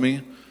loves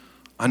me.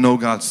 I know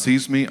God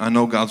sees me. I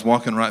know God's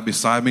walking right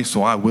beside me,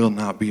 so I will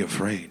not be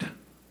afraid.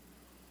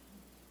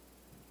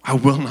 I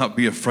will not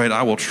be afraid.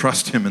 I will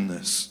trust him in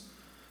this.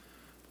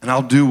 And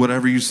I'll do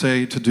whatever you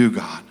say to do,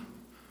 God,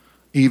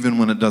 even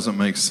when it doesn't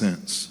make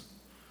sense.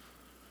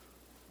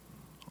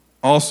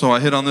 Also,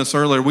 I hit on this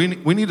earlier, we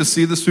need to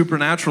see the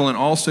supernatural in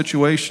all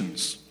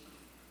situations.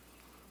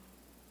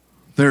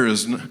 There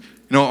is,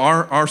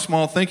 our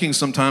small thinking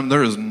sometimes,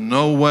 there is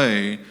no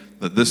way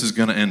that this is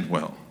going to end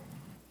well.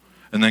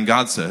 And then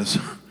God says,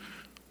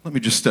 let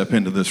me just step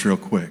into this real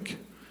quick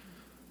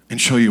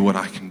and show you what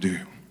I can do.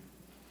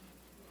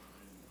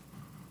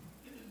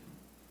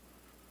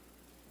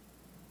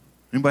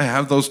 Anybody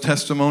have those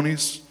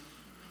testimonies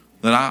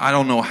that I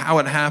don't know how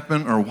it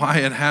happened or why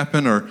it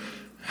happened or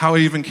how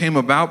it even came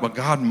about, but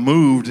God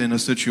moved in a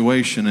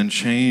situation and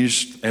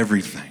changed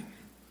everything.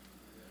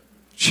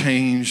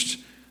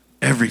 Changed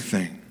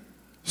everything.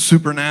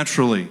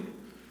 Supernaturally.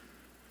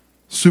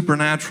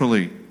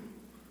 Supernaturally.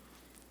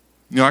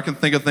 I can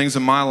think of things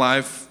in my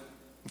life.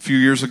 A few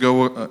years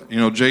ago,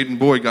 Jaden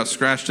Boyd got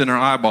scratched in her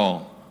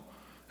eyeball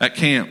at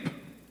camp.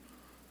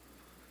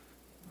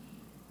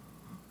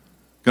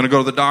 Going to go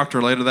to the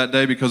doctor later that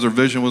day because her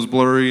vision was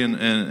blurry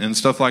and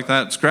stuff like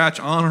that.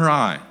 Scratch on her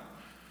eye.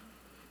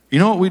 You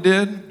know what we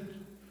did?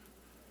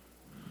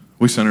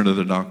 We sent her to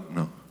the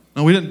doctor.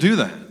 No, we didn't do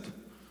that.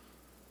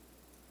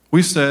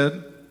 We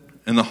said,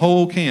 and the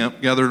whole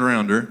camp gathered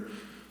around her,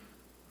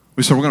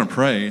 we said, we're going to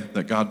pray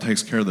that God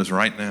takes care of this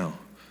right now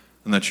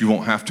and that you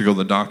won't have to go to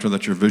the doctor,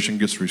 that your vision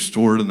gets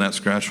restored and that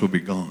scratch will be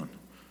gone.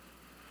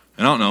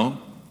 And I don't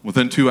know,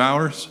 within 2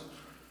 hours,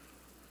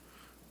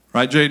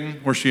 right,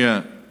 Jaden? Where's she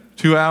at?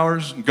 2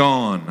 hours,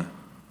 gone.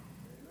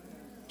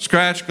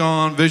 Scratch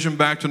gone, vision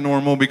back to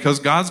normal because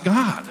God's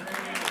God.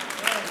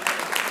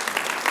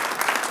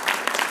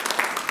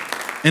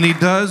 And he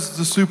does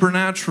the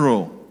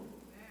supernatural.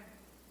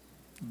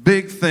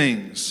 Big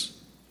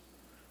things.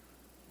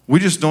 We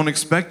just don't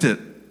expect it.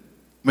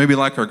 Maybe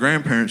like our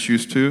grandparents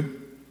used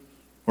to,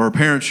 or our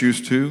parents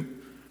used to,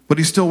 but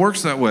he still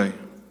works that way.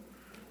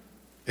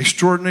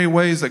 Extraordinary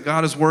ways that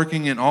God is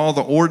working in all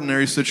the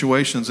ordinary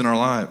situations in our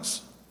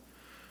lives.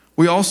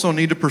 We also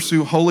need to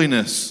pursue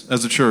holiness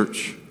as a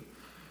church.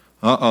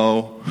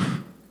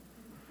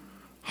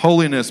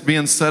 Holiness,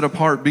 being set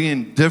apart,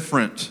 being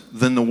different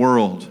than the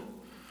world.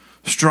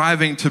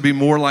 Striving to be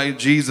more like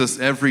Jesus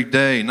every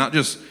day. Not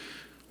just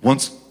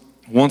once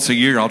a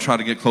year I'll try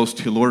to get close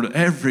to you, Lord.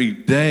 Every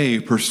day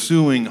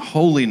pursuing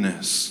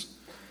holiness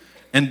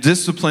and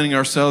disciplining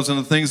ourselves in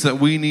the things that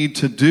we need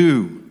to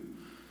do.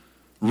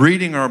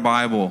 Reading our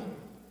Bible,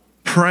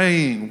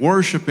 praying,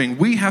 worshiping.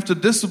 We have to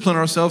discipline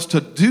ourselves to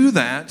do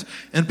that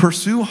and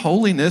pursue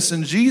holiness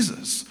in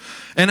Jesus.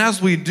 And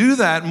as we do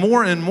that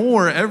more and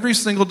more every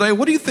single day,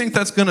 what do you think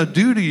that's going to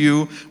do to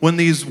you when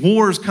these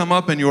wars come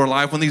up in your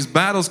life, when these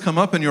battles come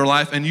up in your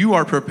life, and you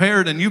are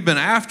prepared and you've been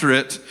after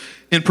it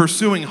in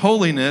pursuing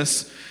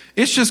holiness?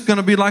 It's just going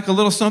to be like a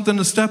little something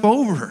to step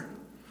over.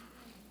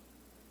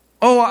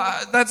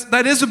 Oh,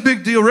 that is a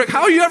big deal, Rick.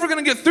 How are you ever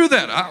going to get through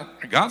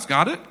that? God's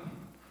got it.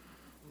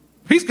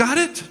 He's got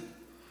it.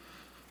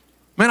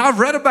 Man, I've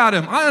read about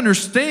him. I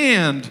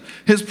understand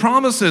his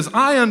promises.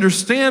 I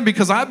understand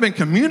because I've been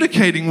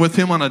communicating with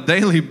him on a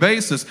daily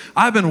basis.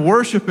 I've been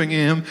worshiping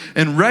him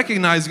and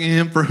recognizing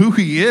him for who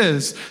he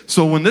is.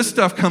 So when this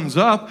stuff comes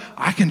up,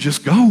 I can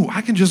just go.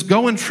 I can just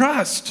go and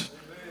trust.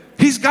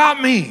 He's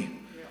got me.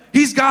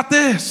 He's got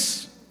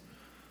this.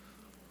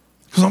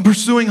 Because I'm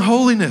pursuing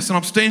holiness and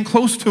I'm staying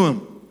close to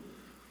him.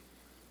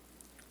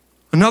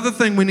 Another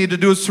thing we need to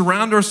do is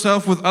surround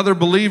ourselves with other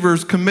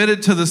believers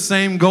committed to the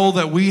same goal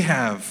that we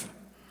have.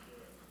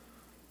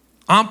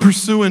 I'm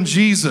pursuing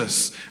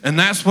Jesus, and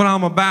that's what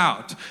I'm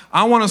about.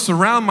 I want to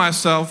surround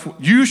myself.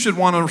 You should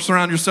want to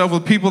surround yourself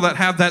with people that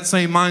have that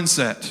same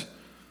mindset.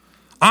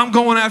 I'm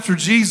going after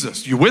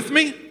Jesus. You with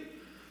me?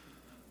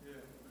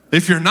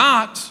 If you're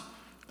not,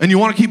 and you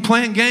want to keep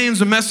playing games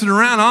and messing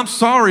around, I'm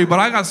sorry, but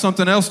I got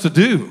something else to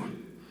do.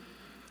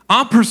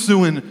 I'm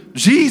pursuing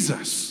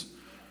Jesus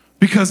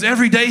because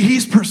every day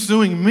he's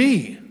pursuing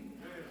me.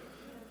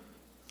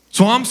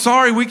 So I'm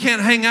sorry we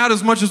can't hang out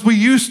as much as we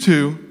used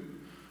to,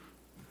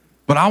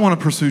 but I want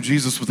to pursue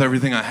Jesus with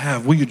everything I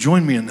have. Will you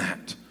join me in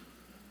that?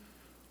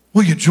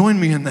 Will you join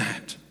me in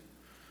that?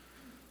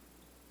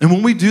 And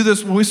when we do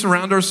this, when we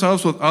surround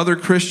ourselves with other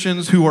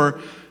Christians who are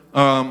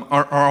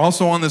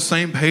also on the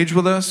same page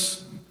with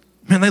us,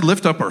 man, they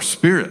lift up our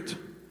spirit.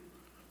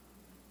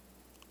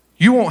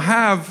 You won't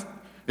have,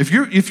 if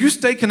you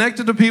stay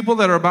connected to people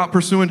that are about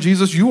pursuing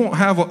Jesus, you won't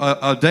have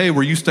a day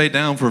where you stay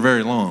down for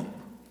very long.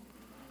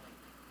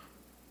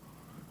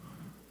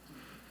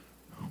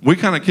 We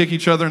kind of kick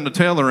each other in the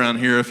tail around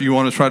here if you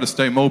want to try to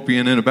stay mopey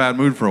and in a bad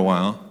mood for a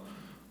while.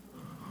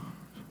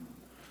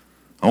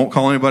 I won't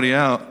call anybody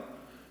out.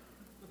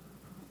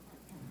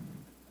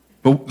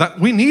 But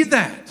we need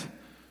that.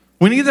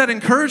 We need that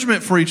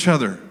encouragement for each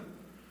other.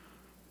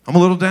 I'm a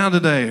little down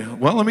today.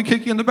 Well, let me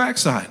kick you in the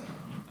backside.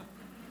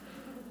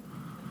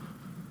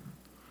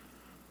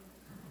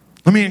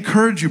 Let me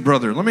encourage you,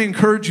 brother. Let me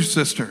encourage you,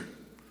 sister.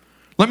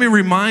 Let me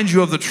remind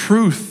you of the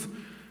truth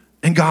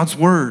in God's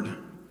word.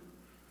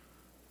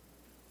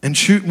 And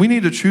we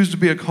need to choose to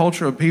be a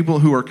culture of people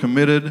who are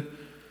committed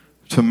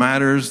to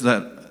matters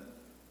that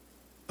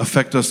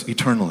affect us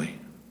eternally.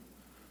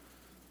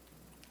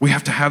 We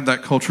have to have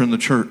that culture in the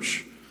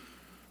church.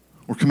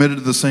 We're committed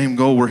to the same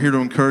goal. We're here to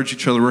encourage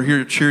each other. We're here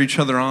to cheer each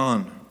other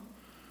on.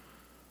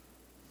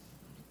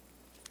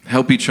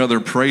 Help each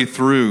other pray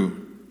through.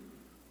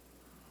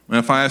 And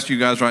if I asked you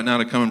guys right now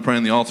to come and pray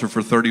on the altar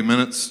for 30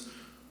 minutes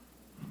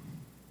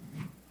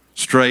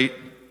straight,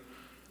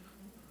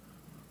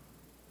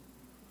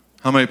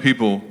 how many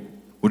people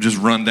would just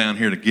run down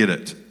here to get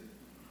it?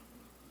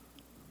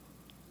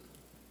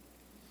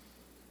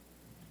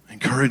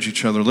 Encourage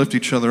each other, lift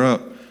each other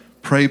up,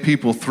 pray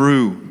people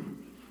through.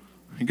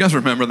 You guys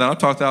remember that? I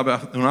talked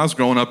about when I was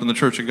growing up in the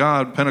Church of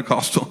God,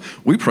 Pentecostal,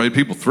 we prayed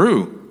people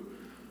through.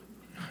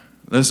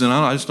 Listen,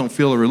 I just don't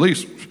feel a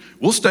release.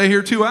 We'll stay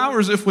here 2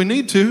 hours if we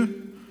need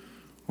to.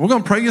 We're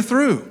going to pray you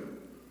through.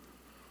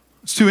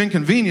 It's too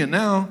inconvenient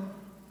now.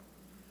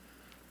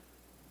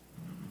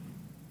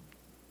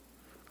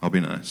 I'll be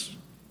nice.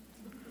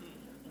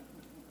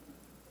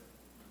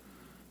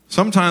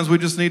 Sometimes we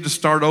just need to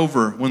start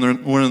over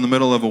when we're in the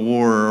middle of a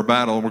war or a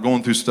battle. We're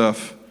going through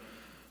stuff.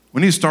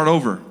 We need to start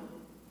over.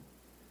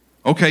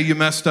 Okay, you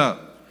messed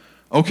up.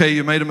 Okay,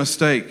 you made a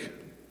mistake.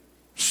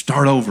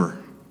 Start over.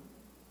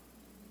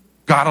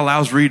 God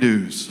allows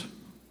redos.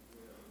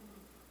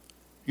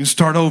 You can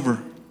start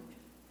over.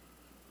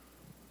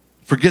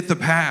 Forget the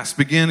past.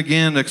 Begin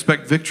again to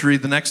expect victory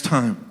the next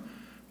time.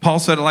 Paul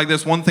said it like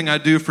this: one thing I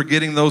do,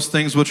 forgetting those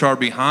things which are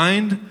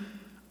behind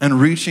and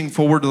reaching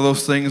forward to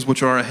those things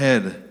which are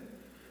ahead.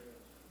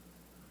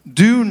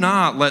 Do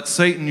not let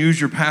Satan use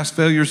your past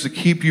failures to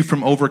keep you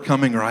from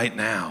overcoming right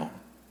now.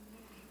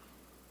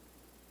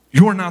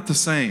 You're not the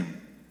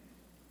same.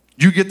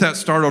 You get that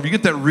start over. You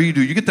get that redo.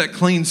 You get that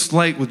clean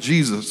slate with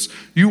Jesus.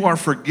 You are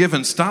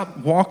forgiven. Stop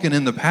walking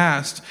in the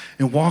past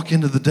and walk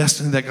into the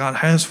destiny that God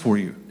has for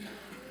you.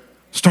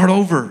 Start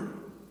over.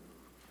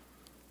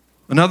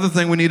 Another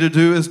thing we need to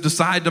do is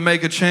decide to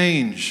make a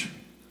change.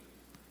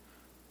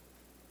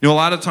 You know, a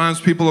lot of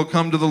times people will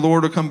come to the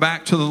Lord or come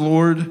back to the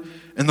Lord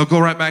and they'll go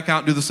right back out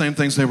and do the same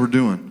things they were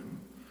doing.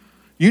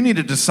 You need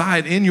to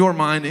decide in your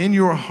mind, in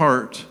your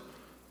heart,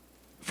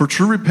 for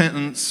true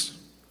repentance,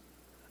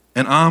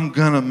 and I'm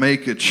going to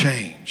make a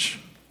change.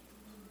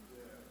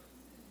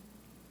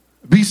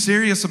 Be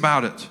serious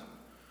about it.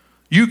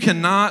 You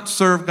cannot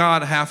serve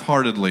God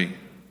half-heartedly.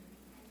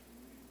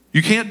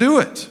 You can't do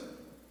it.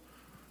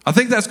 I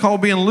think that's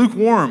called being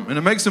lukewarm, and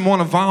it makes him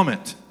want to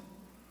vomit.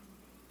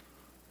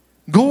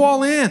 Go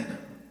all in.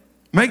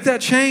 Make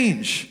that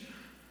change.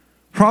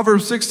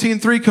 Proverbs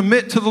 16:3,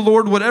 commit to the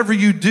Lord whatever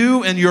you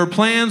do, and your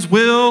plans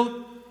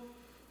will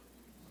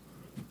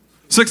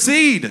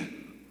succeed.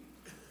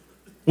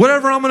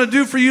 Whatever I'm going to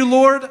do for you,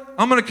 Lord,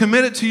 I'm going to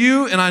commit it to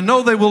you, and I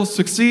know they will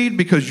succeed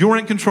because you're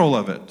in control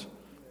of it,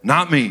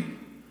 not me.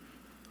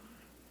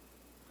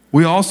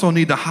 We also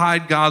need to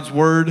hide God's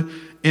word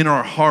in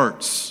our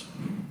hearts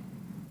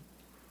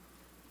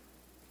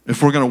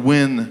if we're going to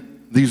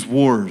win these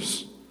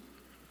wars.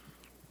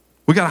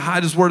 We got to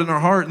hide his word in our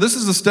heart. This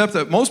is a step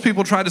that most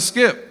people try to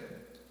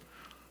skip.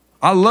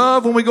 I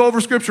love when we go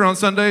over scripture on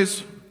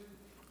Sundays.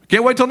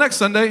 Can't wait till next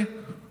Sunday.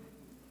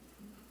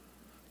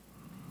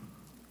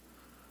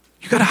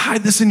 You got to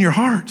hide this in your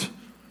heart.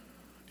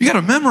 You got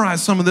to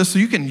memorize some of this so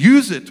you can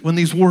use it when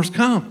these wars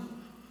come.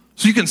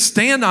 So you can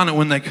stand on it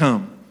when they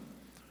come.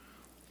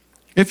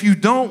 If you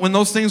don't, when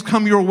those things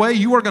come your way,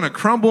 you are going to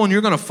crumble and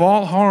you're going to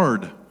fall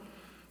hard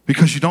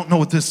because you don't know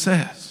what this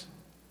says.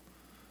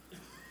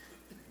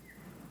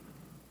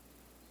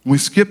 When we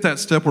skip that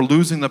step, we're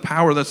losing the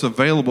power that's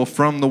available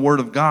from the Word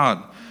of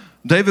God.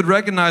 David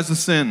recognized the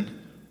sin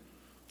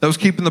that was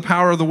keeping the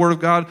power of the Word of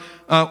God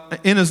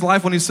in his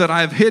life when he said,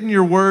 I have hidden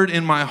your word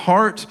in my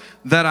heart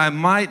that I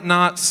might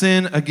not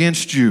sin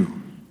against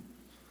you.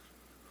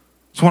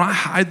 So when I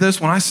hide this,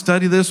 when I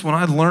study this, when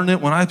I learn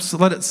it, when I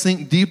let it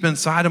sink deep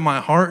inside of my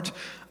heart,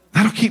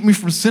 that'll keep me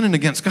from sinning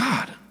against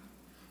God.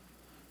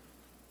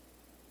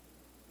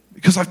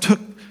 Because I've took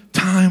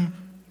time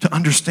to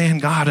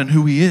understand God and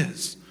who he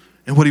is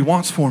and what he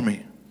wants for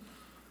me.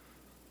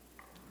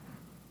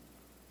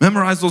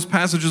 Memorize those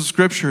passages of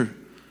Scripture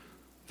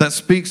that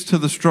speaks to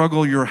the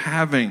struggle you're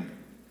having.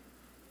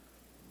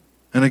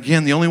 And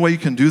again, the only way you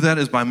can do that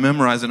is by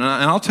memorizing. And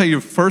I'll tell you,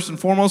 first and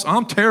foremost,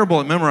 I'm terrible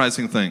at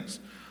memorizing things.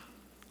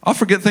 I'll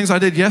forget things I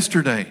did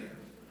yesterday.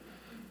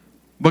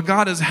 But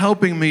God is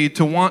helping me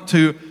to want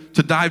to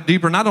dive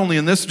deeper, not only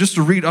in this, just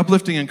to read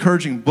uplifting,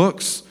 encouraging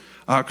books,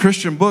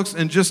 Christian books,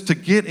 and just to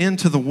get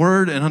into the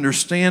Word and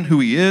understand who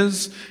he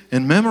is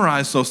and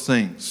memorize those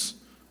things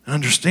and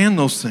understand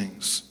those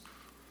things.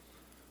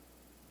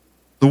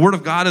 The Word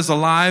of God is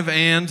alive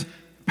and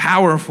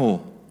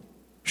powerful,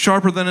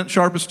 sharper than a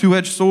sharpest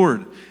two-edged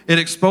sword. It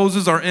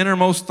exposes our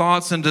innermost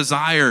thoughts and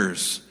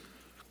desires.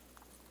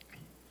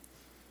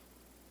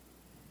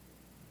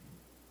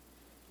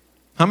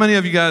 How many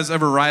of you guys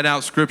ever write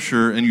out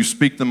Scripture and you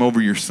speak them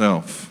over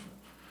yourself?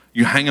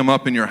 You hang them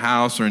up in your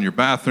house or in your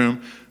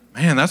bathroom.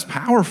 Man, that's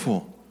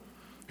powerful.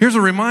 Here's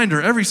a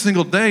reminder every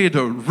single day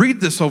to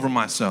read this over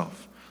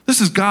myself.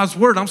 This is God's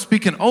Word. I'm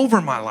speaking over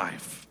my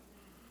life.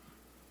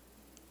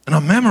 And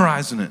I'm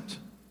memorizing it.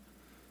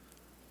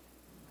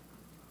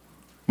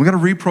 We got to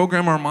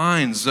reprogram our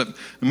minds.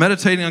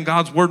 Meditating on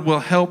God's Word will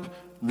help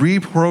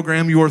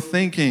reprogram your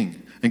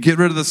thinking and get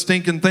rid of the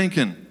stinking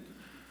thinking.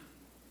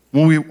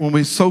 When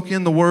we soak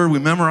in the Word, we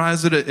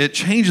memorize it, it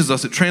changes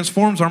us. It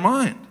transforms our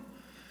mind.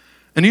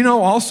 And you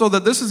know also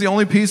that this is the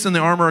only piece in the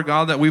armor of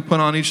God that we put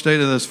on each day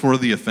that is for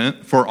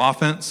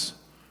offense.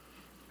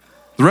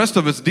 The rest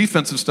of it's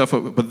defensive stuff,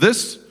 but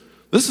this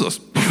is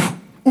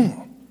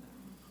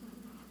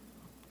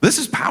this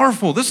is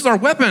powerful. This is our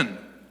weapon.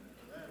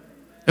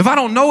 If I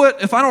don't know it,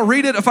 if I don't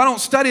read it, if I don't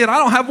study it, I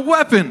don't have a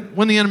weapon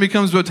when the enemy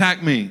comes to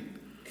attack me.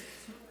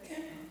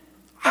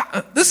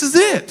 This is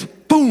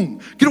it. Boom.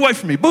 Get away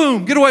from me.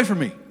 Boom. Get away from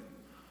me.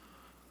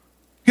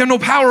 You have no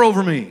power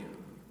over me.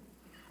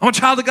 I'm a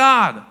child of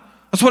God.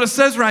 That's what it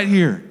says right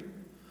here.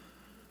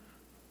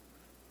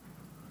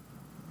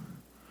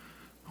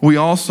 We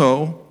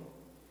also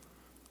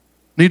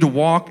need to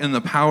walk in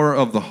the power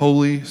of the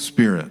Holy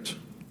Spirit.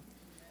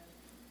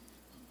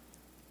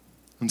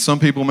 And some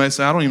people may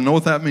say, I don't even know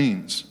what that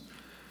means.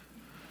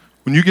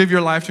 When you give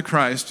your life to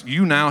Christ,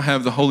 you now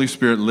have the Holy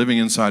Spirit living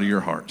inside of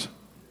your heart.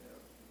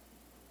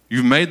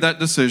 You've made that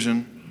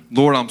decision.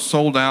 Lord, I'm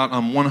sold out.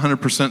 I'm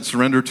 100%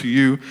 surrendered to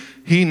you.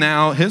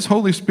 His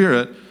Holy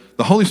Spirit,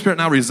 the Holy Spirit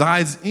now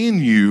resides in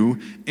you,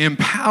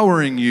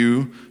 empowering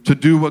you to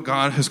do what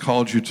God has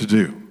called you to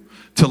do.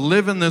 To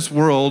live in this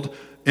world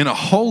in a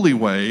holy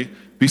way,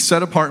 be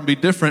set apart and be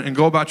different, and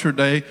go about your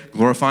day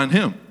glorifying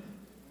him.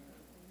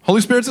 Holy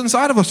Spirit's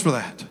inside of us for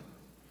that.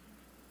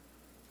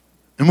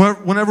 And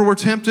whenever we're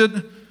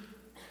tempted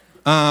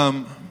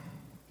to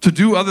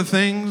do other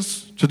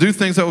things, to do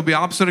things that would be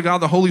opposite of God,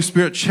 the Holy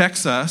Spirit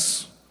checks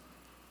us.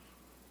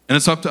 And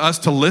it's up to us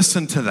to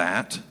listen to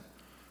that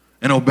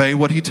and obey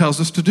what he tells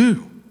us to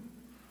do.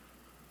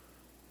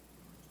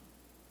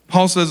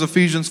 Paul says,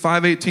 Ephesians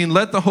 5:18,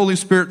 let the Holy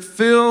Spirit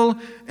fill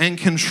and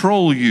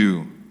control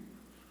you.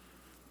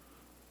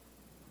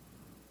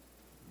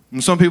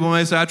 And some people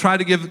may say, I tried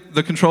to give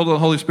the control to the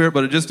Holy Spirit,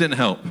 but it just didn't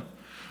help.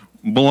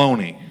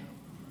 Baloney.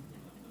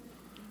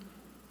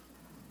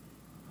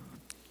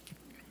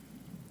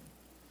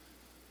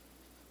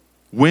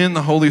 When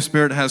the Holy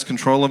Spirit has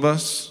control of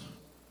us,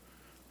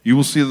 you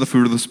will see the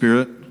fruit of the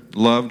Spirit: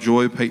 love,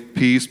 joy,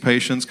 peace,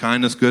 patience,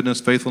 kindness, goodness,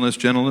 faithfulness,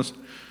 gentleness,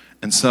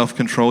 and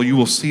self-control. You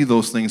will see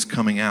those things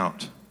coming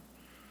out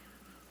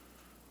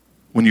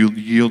when you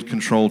yield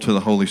control to the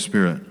Holy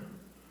Spirit.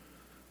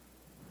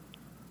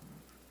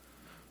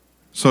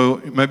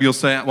 So maybe you'll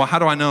say, well, how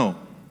do I know?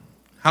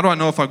 How do I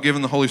know if I've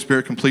given the Holy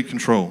Spirit complete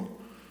control?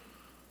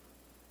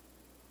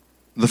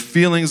 The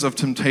feelings of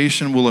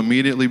temptation will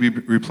immediately be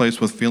replaced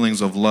with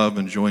feelings of love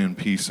and joy and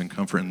peace and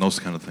comfort and those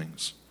kind of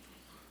things.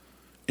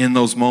 In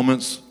those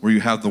moments where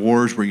you have the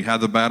wars, where you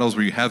have the battles,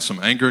 where you have some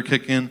anger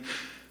kick in,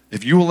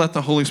 if you will let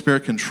the Holy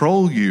Spirit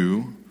control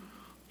you,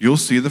 you'll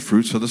see the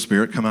fruits of the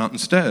Spirit come out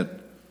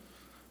instead.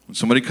 When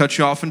somebody cuts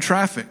you off in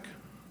traffic,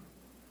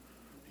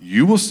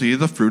 you will see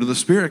the fruit of the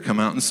Spirit come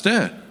out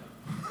instead.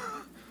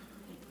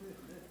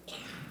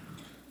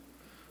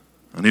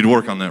 I need to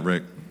work on that,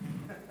 Rick.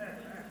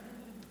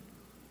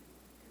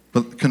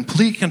 But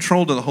complete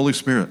control to the Holy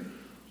Spirit,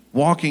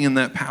 walking in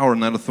that power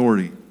and that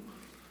authority.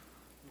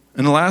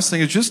 And the last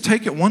thing is just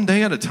take it one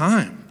day at a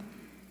time.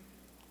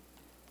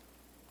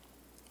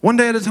 One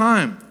day at a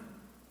time.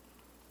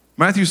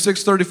 Matthew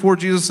 6:34,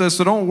 Jesus says,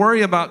 so don't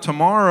worry about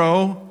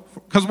tomorrow.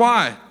 Because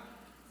why?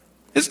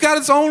 It's got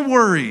its own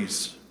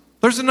worries.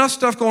 There's enough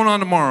stuff going on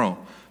tomorrow.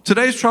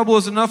 Today's trouble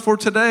is enough for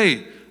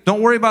today.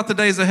 Don't worry about the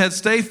days ahead.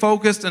 Stay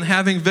focused and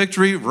having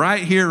victory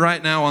right here,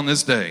 right now on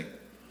this day.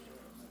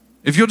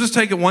 If you'll just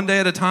take it one day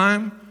at a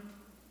time,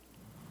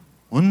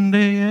 one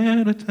day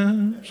at a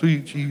time,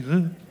 sweet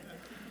Jesus.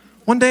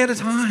 One day at a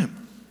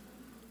time.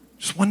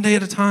 Just one day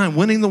at a time,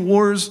 winning the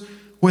wars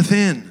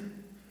within.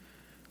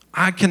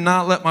 I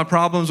cannot let my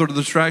problems or the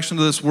distraction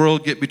of this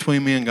world get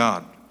between me and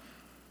God.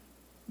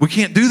 We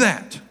can't do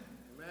that.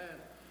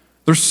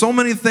 There's so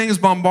many things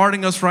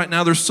bombarding us right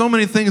now. There's so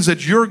many things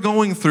that you're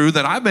going through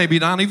that I maybe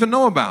don't even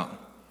know about.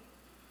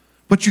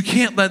 But you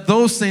can't let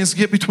those things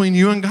get between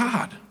you and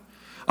God.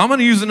 I'm going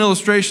to use an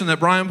illustration that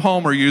Brian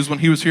Palmer used when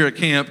he was here at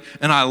camp,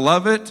 and I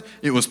love it.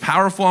 It was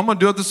powerful. I'm going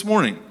to do it this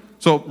morning.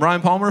 So,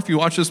 Brian Palmer, if you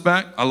watch this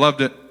back, I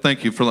loved it.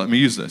 Thank you for letting me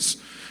use this.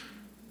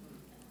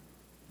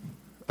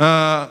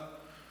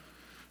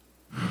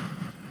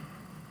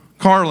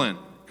 Carlin,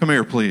 come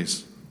here,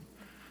 please.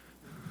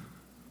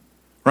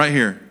 Right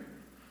here.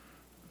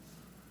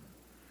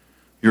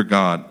 You're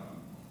God.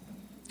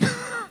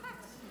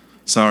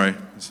 Sorry,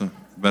 it's the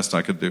best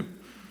I could do.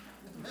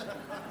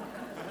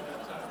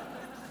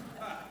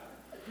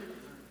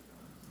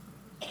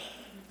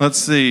 Let's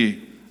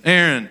see.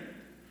 Aaron.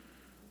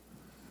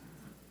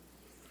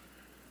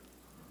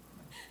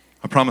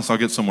 I promise I'll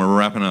get somewhere. We're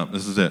wrapping up.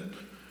 This is it.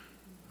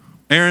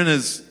 Aaron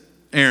is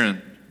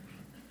Aaron.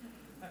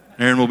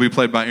 Aaron will be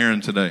played by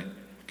Aaron today.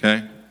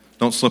 Okay?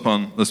 Don't slip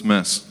on this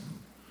mess.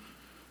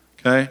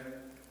 Okay?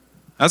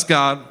 That's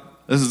God.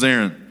 This is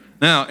Aaron.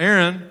 Now,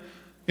 Aaron,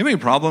 you have any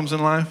problems in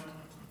life?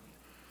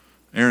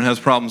 Aaron has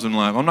problems in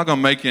life. I'm not going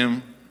to make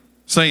him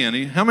say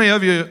any. How many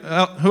of you,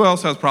 who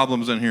else has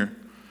problems in here?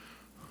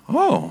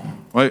 Oh,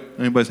 wait,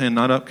 anybody's hand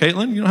not up?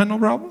 Caitlin, you don't have no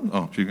problem?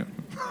 Oh, she got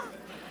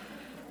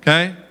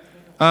okay.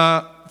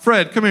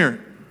 Fred, come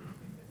here.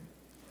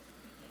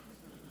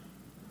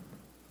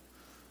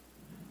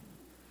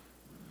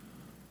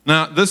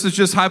 Now, this is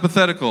just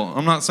hypothetical.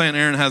 I'm not saying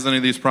Aaron has any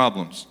of these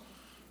problems.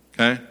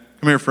 Okay?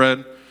 Come here,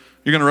 Fred.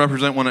 You're going to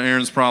represent one of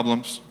Aaron's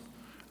problems.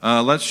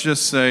 Let's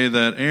just say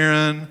that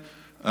Aaron,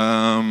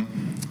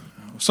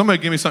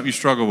 somebody give me something you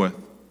struggle with.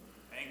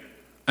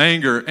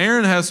 Anger.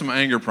 Aaron has some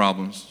anger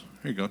problems.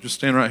 Here you go. Just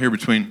stand right here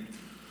between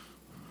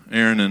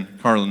Aaron and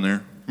Carlin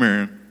there. Come here,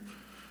 Aaron.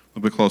 A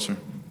little bit closer.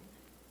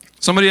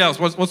 Somebody else.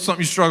 What's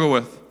something you struggle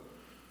with?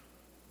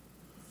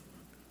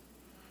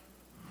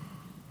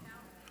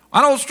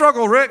 I don't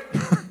struggle, Rick.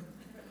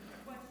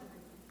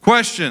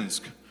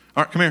 Questions.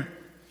 All right, come here.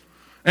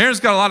 Aaron's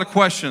got a lot of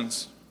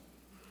questions.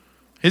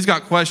 He's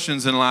got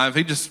questions in life.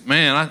 He just,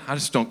 man, I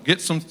just don't get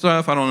some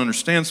stuff. I don't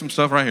understand some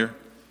stuff right here.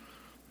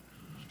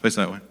 Face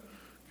that way.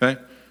 Okay?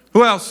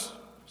 Who else?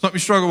 Something you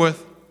struggle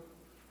with?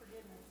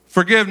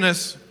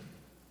 Forgiveness.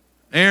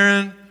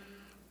 Aaron,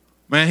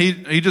 man,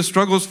 he just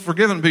struggles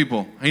forgiving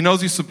people. He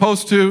knows he's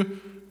supposed to.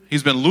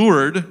 He's been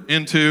lured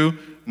into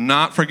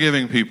not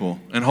forgiving people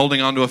and holding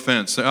on to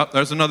offense. Oh,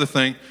 there's another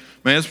thing.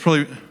 Man, it's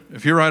probably,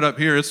 if you're right up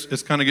here,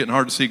 it's kind of getting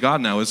hard to see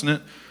God now, isn't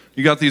it?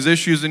 You got these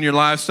issues in your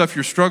life, stuff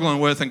you're struggling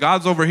with, and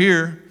God's over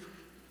here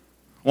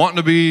wanting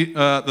to be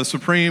the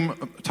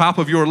supreme top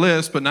of your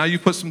list, but now you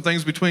put some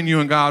things between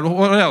you and God.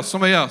 What else?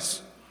 Somebody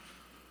else.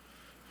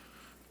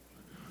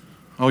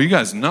 Oh, you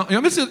guys know. I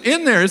mean, it's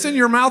in there. It's in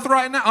your mouth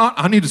right now.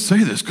 I need to say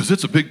this because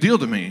it's a big deal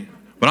to me,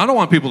 but I don't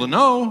want people to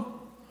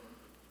know.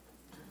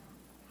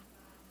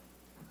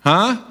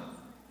 Huh?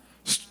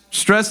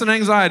 Stress and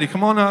anxiety.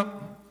 Come on up.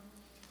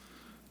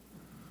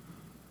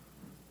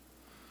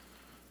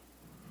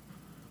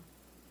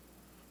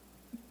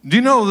 Do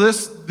you know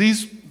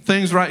these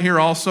things right here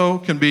also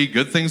can be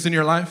good things in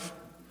your life?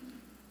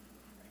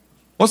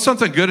 What's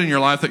something good in your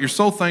life that you're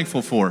so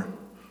thankful for?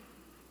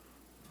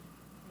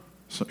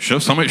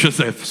 Somebody should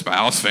say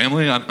spouse,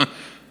 family.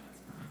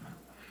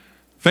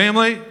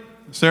 Family.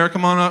 Sarah,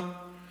 come on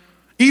up.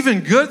 Even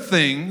good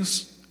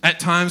things at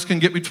times can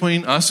get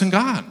between us and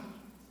God.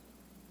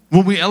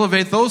 When we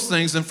elevate those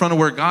things in front of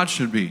where God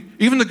should be.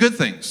 Even the good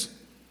things.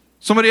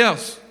 Somebody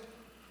else.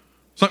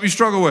 Something you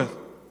struggle with.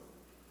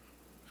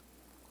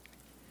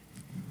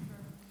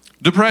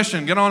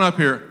 Depression. Get on up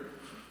here.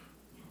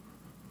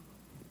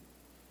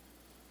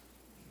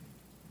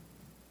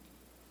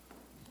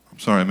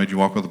 Sorry, I made you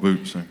walk with the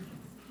boots.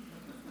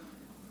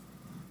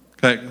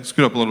 Okay,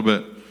 scoot up a little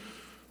bit.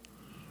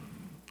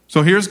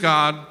 So here's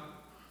God,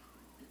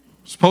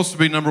 supposed to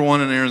be number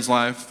one in Aaron's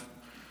life.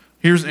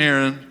 Here's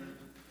Aaron,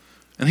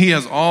 and he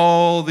has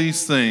all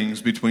these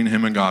things between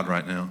him and God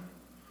right now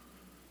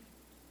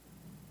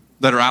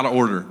that are out of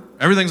order.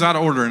 Everything's out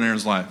of order in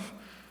Aaron's life.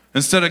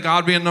 Instead of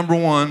God being number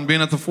one,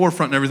 being at the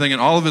forefront and everything,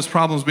 and all of his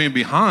problems being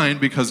behind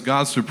because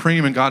God's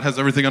supreme and God has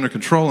everything under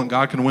control and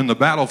God can win the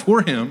battle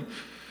for him,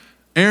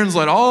 Aaron's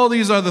let all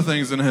these other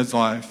things in his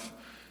life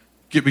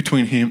get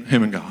between him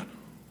and God.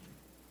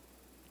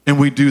 And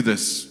we do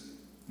this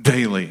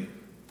daily.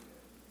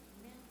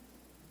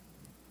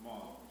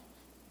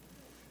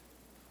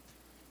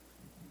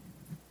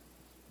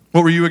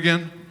 What were you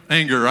again?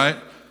 Anger, right?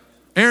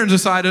 Aaron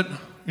decided,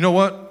 you know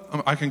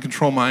what? I can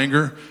control my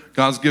anger.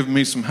 God's given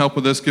me some help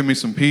with this. Give me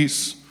some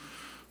peace.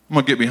 I'm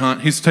going to get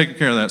behind. He's taking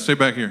care of that. Stay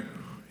back here.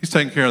 He's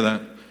taking care of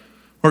that.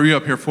 What are you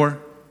up here for?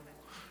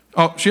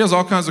 Oh, she has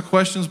all kinds of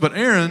questions, but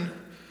Aaron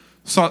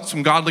sought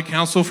some godly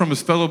counsel from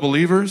his fellow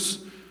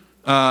believers.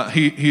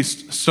 He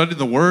studied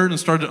the Word and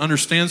started to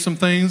understand some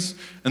things.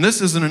 And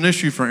this isn't an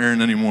issue for Aaron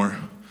anymore.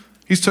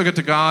 He's took it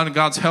to God, and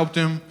God's helped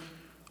him.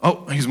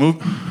 Oh, he's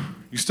moved.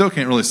 You still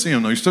can't really see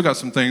him, though. You still got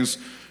some things.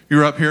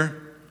 You're up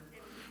here.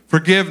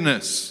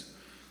 Forgiveness.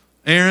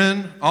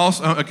 Aaron,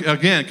 also,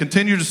 again,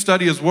 continue to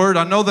study his Word.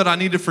 I know that I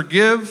need to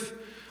forgive.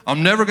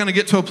 I'm never going to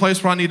get to a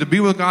place where I need to be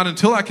with God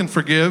until I can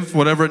forgive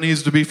whatever it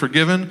needs to be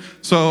forgiven.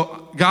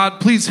 So, God,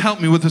 please help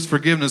me with this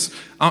forgiveness.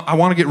 I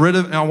want to get rid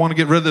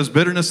of this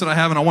bitterness that I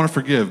have, and I want to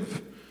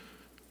forgive.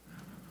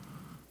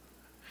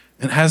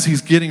 And as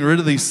he's getting rid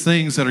of these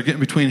things that are getting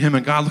between him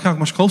and God, look how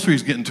much closer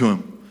he's getting to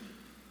him.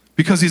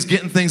 Because he's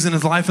getting things in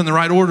his life in the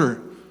right order.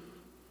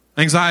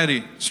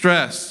 Anxiety,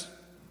 stress.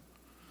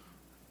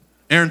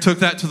 Aaron took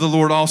that to the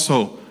Lord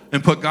also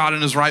and put God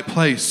in his right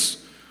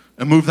place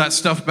and moved that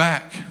stuff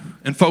back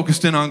and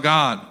focused in on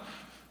God.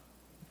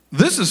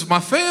 This is my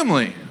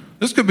family.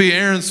 This could be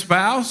Aaron's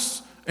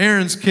spouse,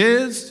 Aaron's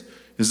kids,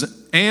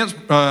 his aunts,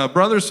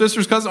 brothers,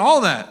 sisters, cousins,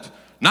 all that.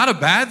 Not a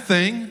bad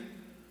thing,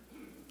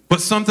 but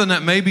something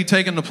that may be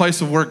taking the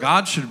place of where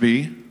God should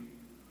be.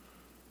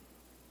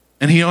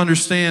 And he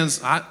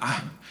understands,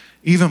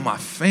 even my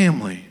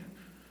family,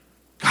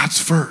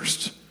 God's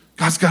first.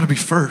 God's got to be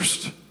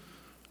first.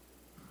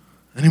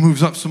 And he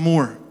moves up some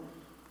more.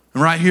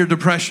 And right here,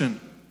 depression.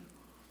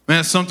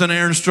 Man, it's something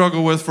Aaron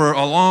struggled with for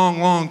a long,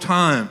 long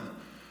time.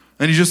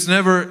 And he just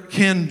never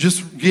can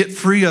just get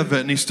free of it.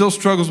 And he still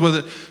struggles with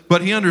it.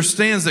 But he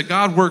understands that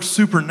God works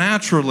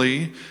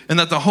supernaturally and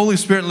that the Holy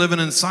Spirit living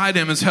inside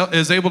him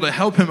is able to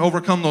help him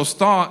overcome those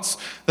thoughts,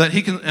 that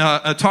he can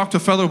talk to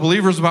fellow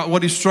believers about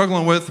what he's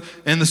struggling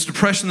with and this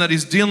depression that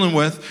he's dealing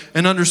with,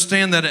 and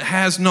understand that it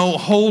has no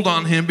hold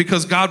on him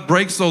because God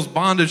breaks those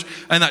bondage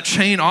and that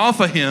chain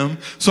off of him.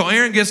 So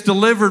Aaron gets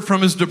delivered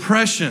from his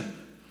depression.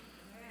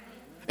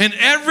 And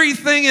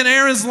everything in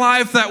Aaron's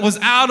life that was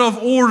out of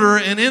order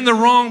and in the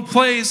wrong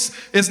place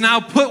is now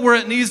put where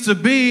it needs to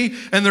be,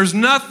 and there's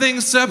nothing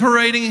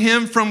separating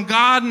him from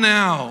God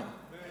now.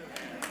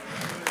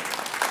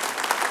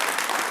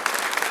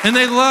 And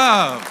they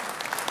love.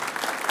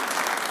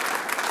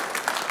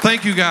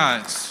 Thank you,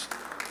 guys.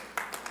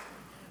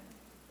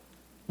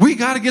 We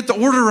got to get the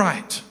order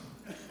right.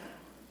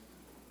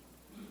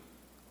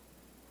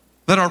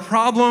 That our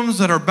problems,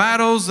 that our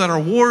battles, that our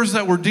wars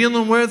that we're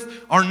dealing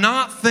with are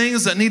not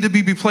things that need to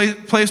be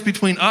placed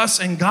between us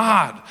and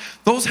God.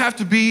 Those have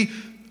to be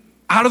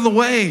out of the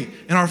way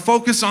and our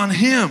focus on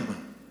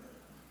Him.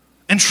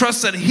 And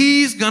trust that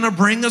He's going to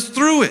bring us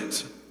through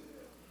it.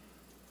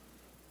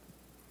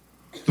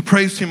 The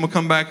praise team will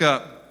come back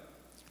up.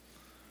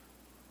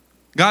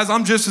 Guys,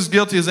 I'm just as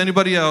guilty as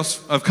anybody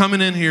else of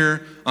coming in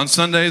here on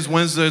Sundays,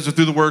 Wednesdays, or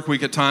through the work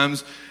week at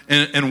times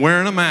and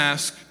wearing a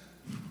mask,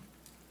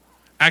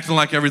 acting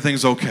like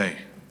everything's okay.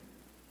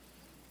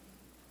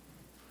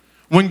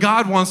 When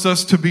God wants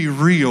us to be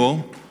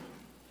real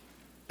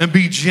and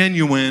be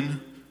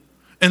genuine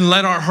and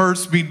let our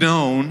hurts be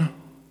known,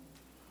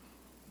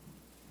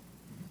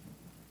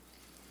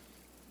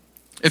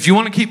 if you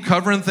want to keep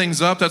covering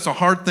things up, that's a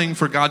hard thing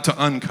for God to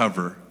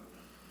uncover.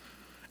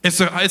 It's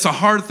a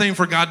hard thing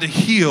for God to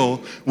heal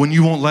when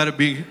you won't let it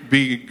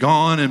be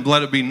gone and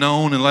let it be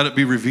known and let it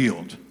be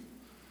revealed.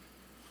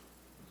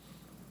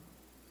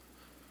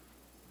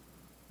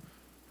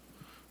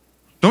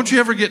 Don't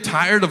you ever get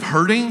tired of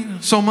hurting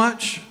so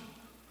much?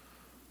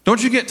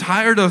 Don't you get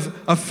tired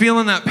of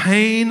feeling that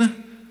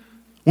pain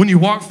when you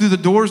walk through the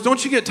doors?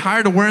 Don't you get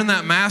tired of wearing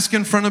that mask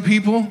in front of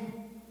people?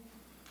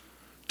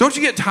 Don't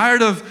you get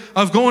tired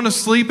of going to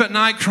sleep at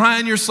night,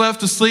 crying yourself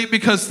to sleep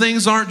because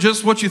things aren't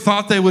just what you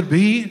thought they would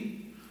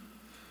be?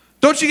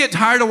 Don't you get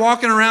tired of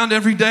walking around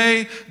every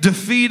day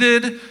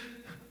defeated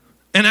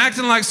and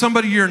acting like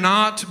somebody you're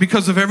not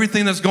because of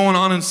everything that's going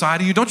on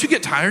inside of you? Don't you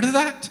get tired of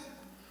that?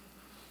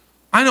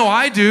 I know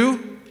I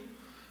do.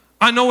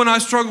 I know when I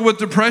struggle with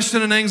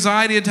depression and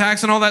anxiety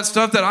attacks and all that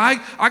stuff that I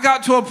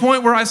got to a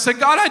point where I said,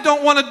 God, I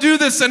don't want to do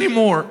this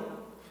anymore.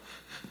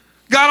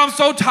 God, I'm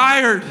so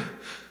tired.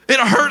 It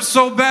hurts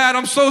so bad.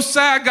 I'm so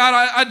sad, God.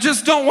 I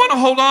just don't want to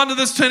hold on to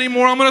this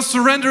anymore. I'm going to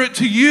surrender it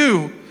to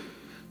you.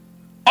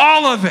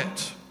 All of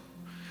it.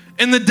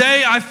 And the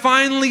day I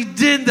finally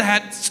did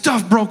that,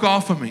 stuff broke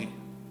off of me.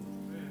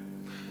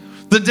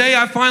 The day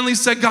I finally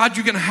said, God,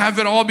 you can have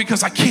it all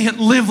because I can't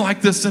live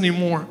like this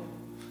anymore.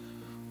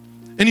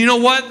 And you know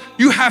what?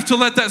 You have to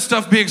let that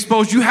stuff be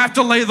exposed. You have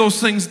to lay those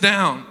things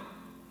down.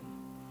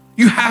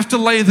 You have to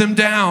lay them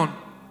down.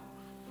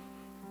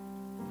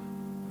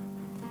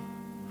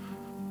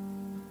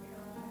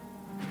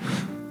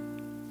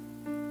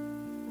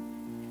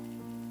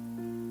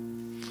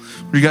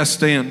 Will you guys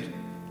stand?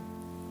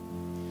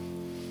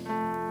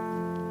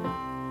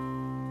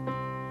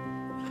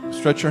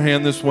 Stretch your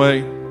hand this way.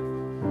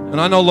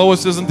 And I know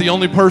Lois isn't the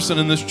only person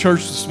in this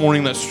church this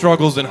morning that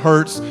struggles and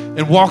hurts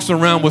and walks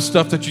around with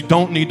stuff that you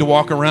don't need to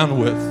walk around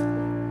with.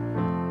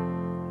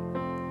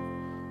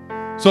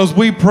 So as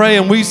we pray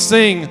and we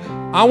sing,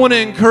 I want to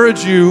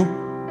encourage you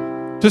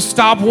to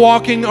stop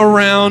walking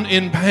around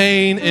in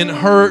pain and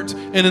hurt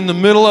and in the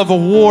middle of a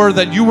war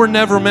that you were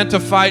never meant to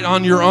fight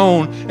on your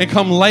own, and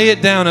come lay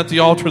it down at the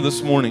altar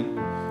this morning.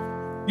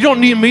 You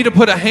don't need me to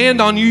put a hand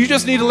on you. You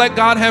just need to let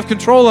God have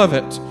control of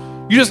it.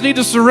 You just need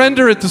to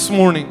surrender it this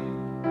morning.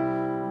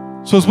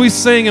 So as we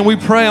sing and we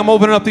pray, I'm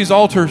opening up these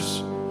altars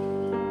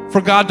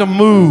for God to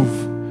move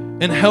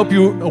and help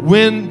you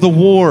win the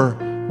war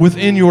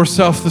within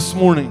yourself this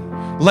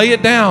morning. Lay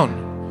it down.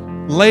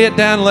 Lay it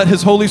down and let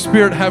His Holy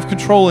Spirit have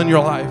control in your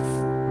life.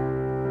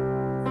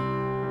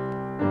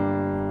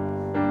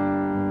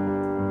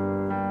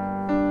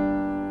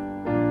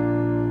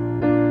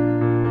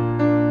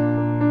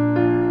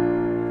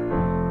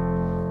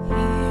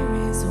 Here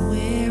is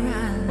where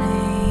I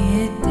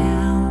lay it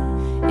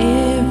down,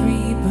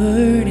 every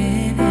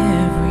burden,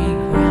 every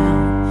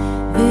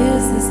crown.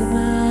 This is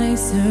my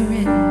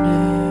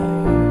surrender.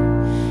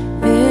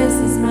 This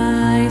is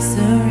my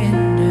surrender.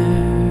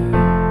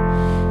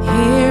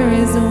 Here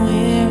is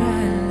where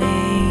I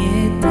lay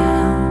it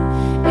down,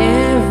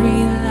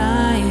 every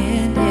lie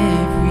and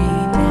every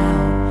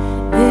doubt.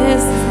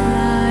 This is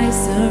my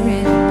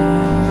surrender.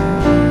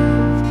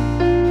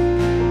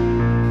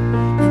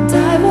 And I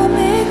will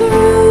make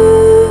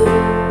room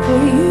for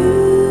you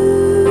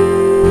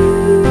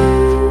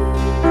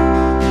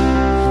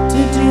to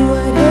do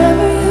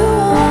whatever you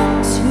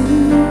want to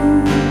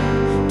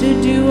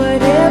do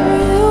whatever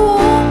you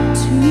want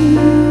to.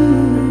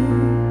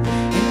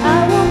 And I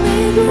will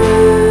make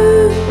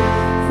room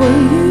for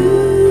you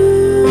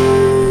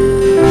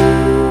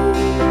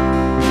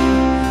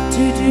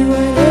to do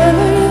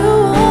whatever you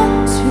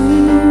want to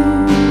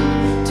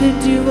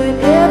do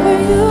whatever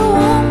you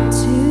want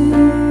to.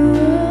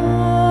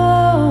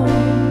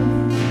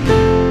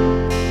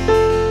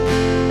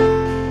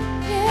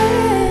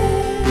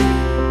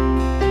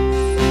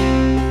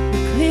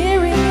 We're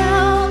clearing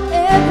out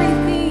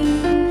everything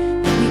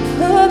that we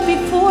put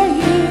before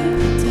you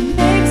to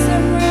make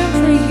some room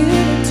for you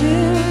to do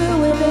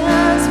with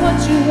us what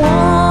you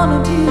want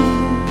to do.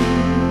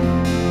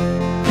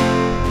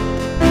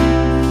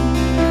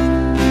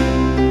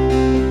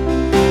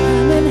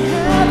 Come and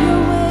have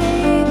your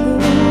way,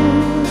 Lord.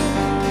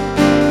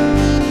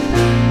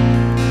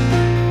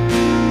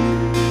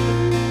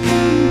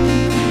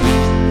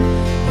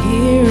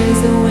 Here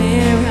is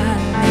where I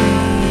lay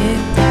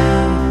it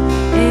down,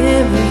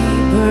 every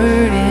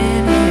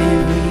burden,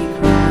 every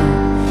crown.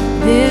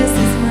 This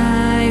is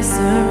my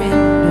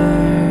surrender.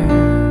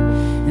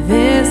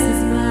 This is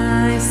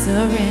my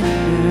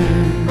surrender.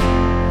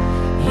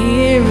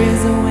 Here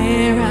is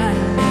where I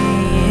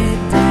lay it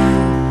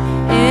down,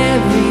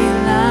 every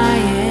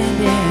lie and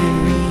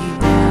every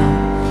doubt.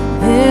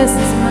 This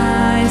is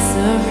my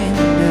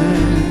surrender.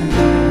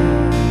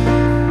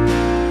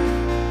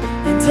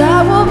 And I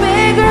will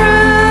make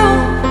room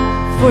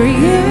for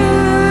you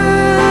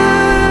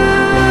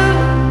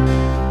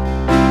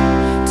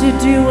to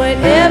do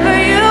whatever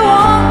you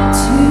want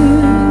to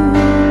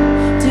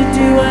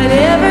do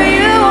whatever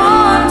you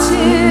want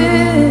to.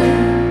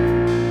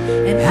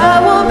 And I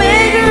will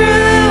make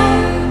room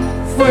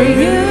for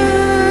you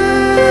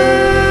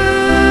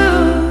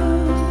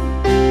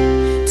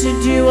to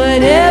do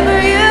whatever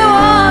you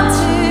want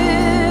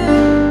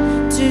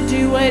to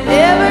do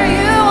whatever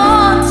you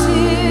want to.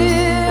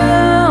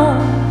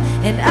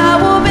 And I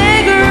will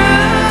make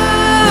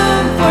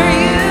room for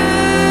you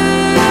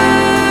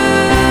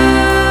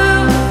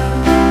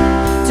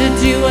to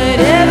do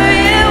whatever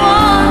you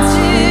want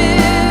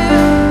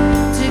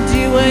to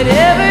do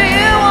whatever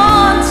you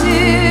want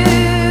to.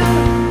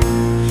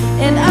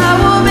 And I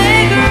will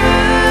make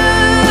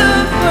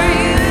room for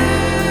you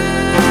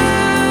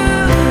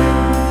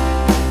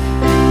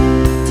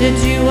to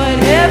do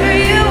whatever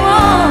you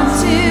want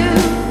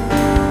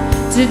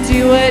to do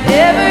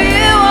whatever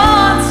you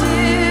want to.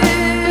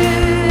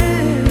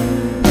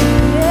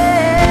 Yeah.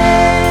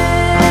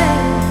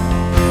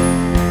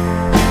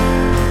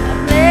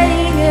 I'm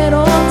laying it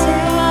all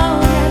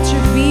down at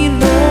your feet,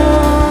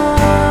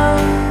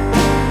 Lord.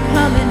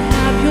 Come and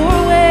have your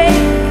way.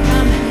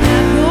 Come and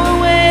have your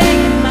way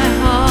in my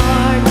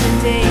heart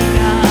today,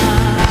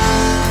 God.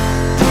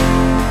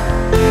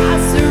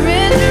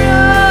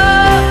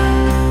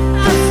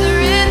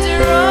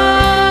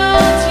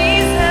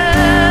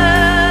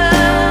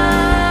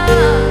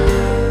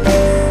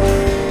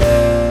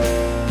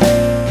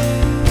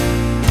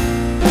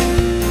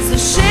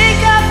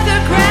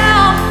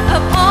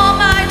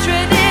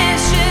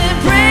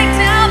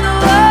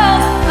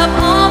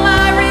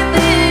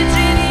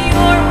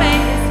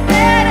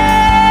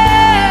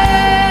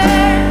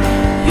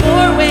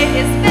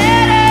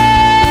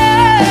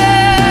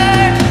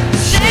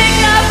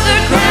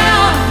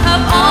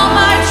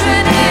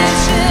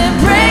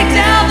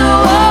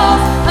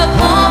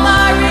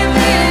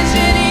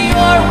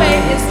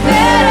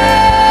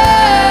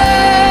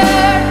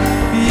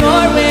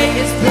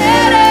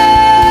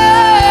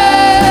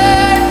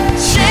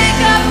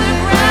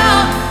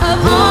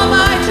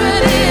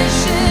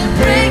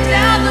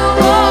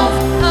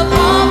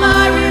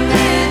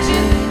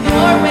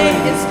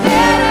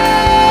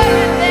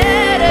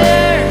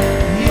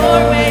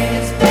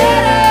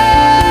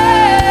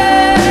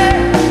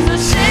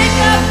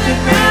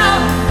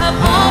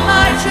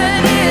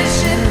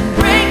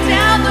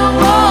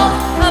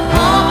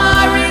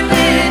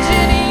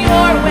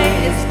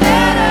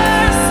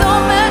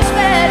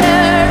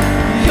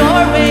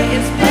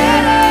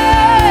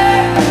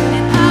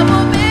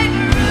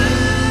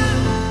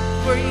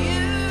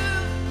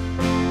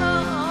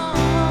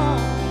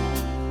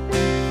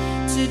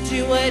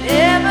 do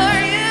whatever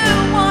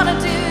you want to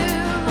do,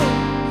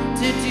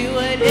 to do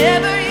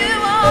whatever you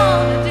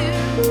want to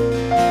do.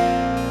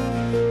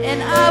 And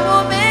I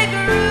will make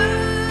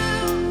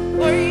room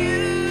for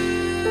you,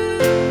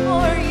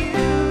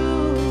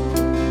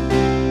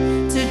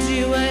 to do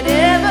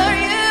whatever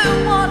you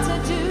want to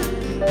do,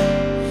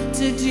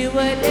 to do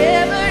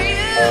whatever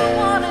you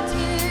want to do.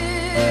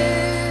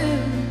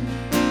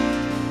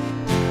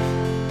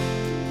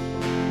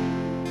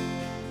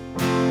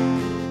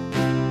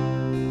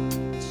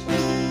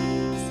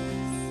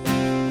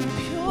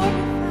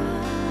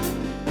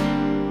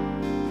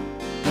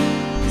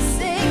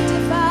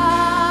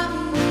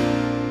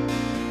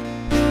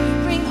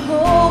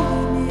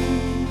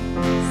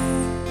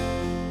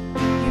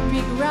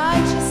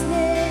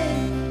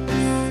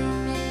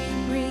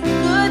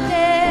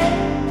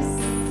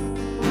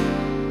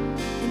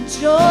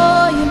 Joy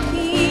and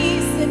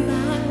peace in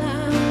my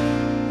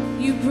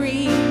life. You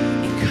bring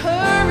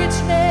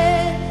encouragement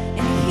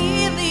and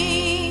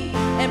healing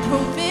and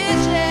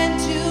provision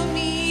to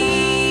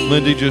me.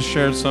 Lindy just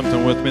shared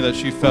something with me that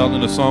she felt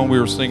in a song we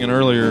were singing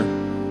earlier.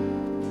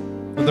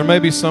 But there may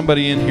be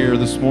somebody in here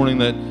this morning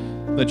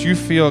that you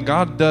feel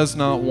God does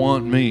not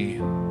want me.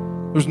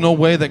 There's no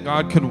way that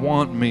God could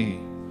want me.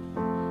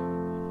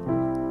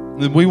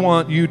 We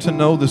want you to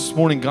know this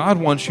morning, God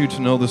wants you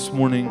to know this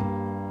morning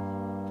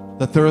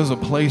that there is a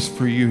place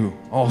for you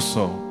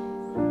also.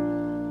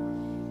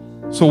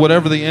 So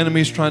whatever the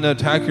enemy's trying to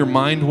attack your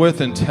mind with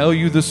and tell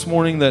you this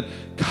morning that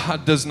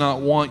God does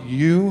not want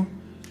you,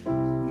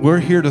 we're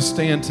here to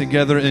stand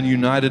together and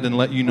united and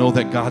let you know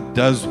that God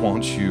does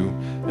want you,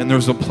 and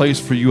there's a place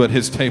for you at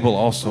His table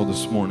also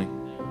this morning.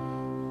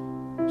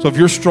 So if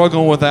you're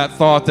struggling with that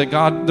thought that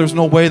God, there's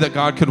no way that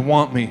God could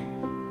want me,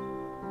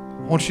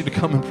 I want you to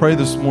come and pray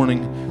this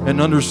morning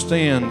and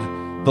understand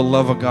the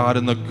love of God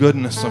and the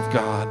goodness of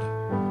God,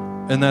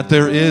 and that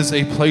there is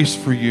a place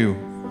for you.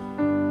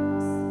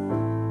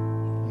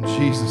 In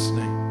Jesus'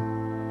 name.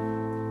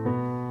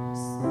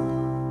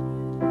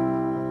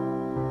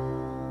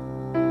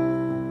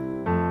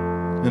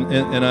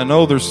 And I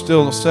know there's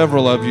still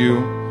several of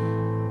you,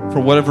 for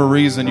whatever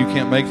reason, you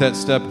can't make that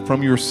step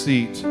from your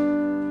seat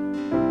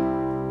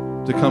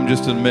to come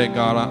just admit,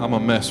 God, I'm a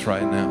mess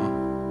right now.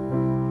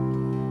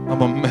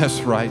 I'm a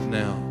mess right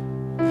now.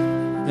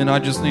 And I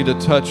just need a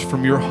touch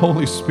from your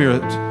Holy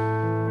Spirit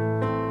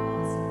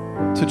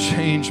to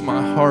change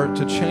my heart,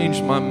 to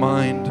change my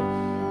mind,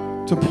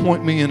 to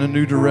point me in a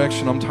new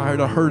direction. I'm tired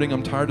of hurting.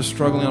 I'm tired of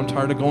struggling. I'm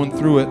tired of going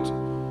through it.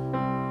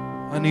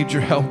 I need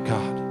your help,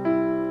 God.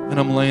 And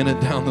I'm laying it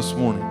down this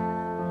morning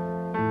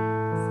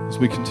as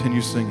we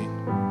continue singing.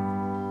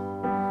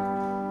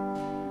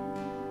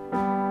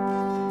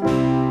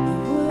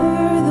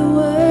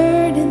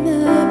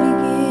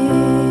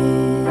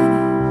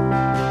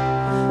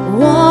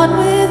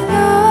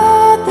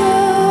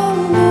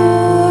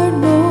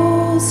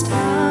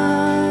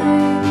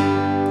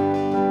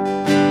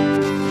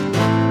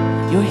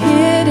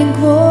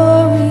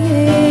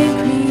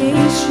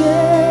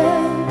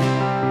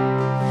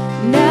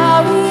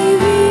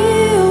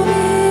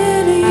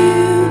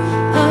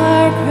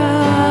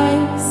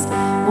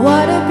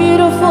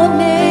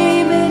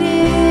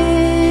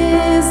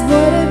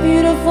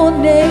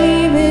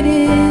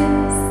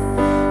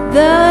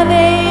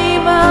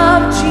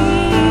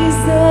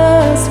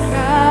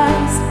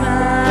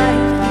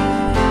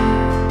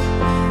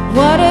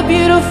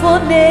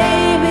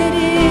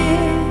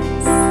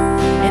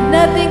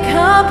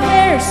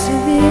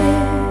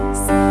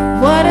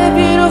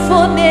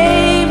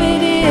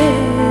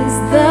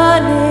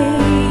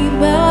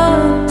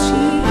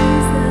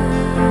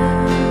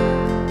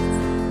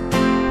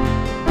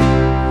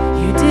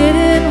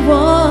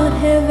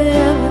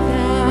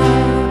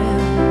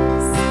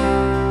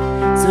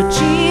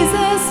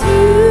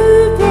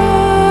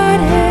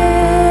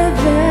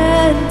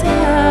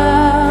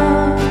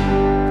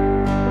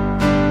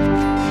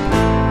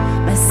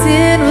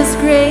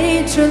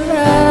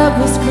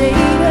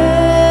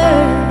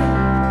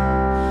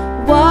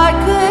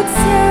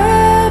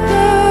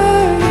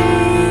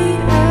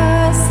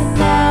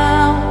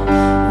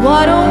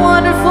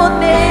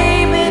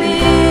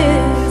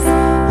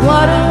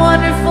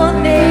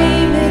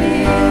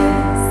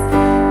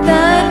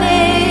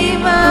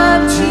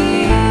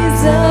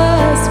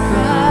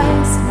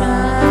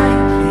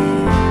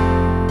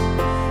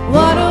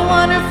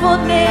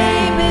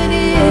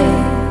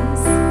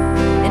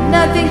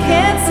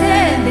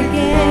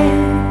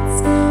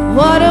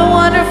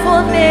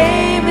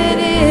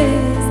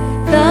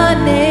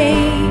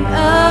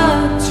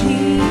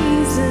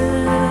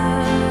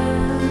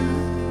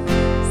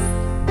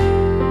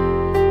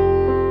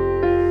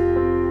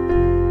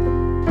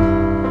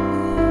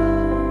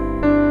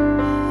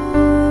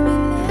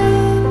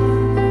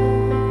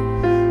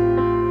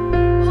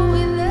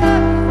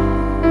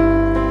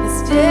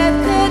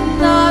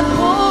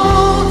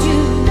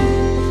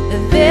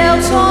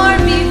 Torn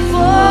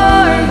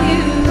before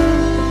you,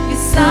 you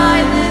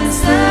silence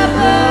the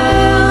bird.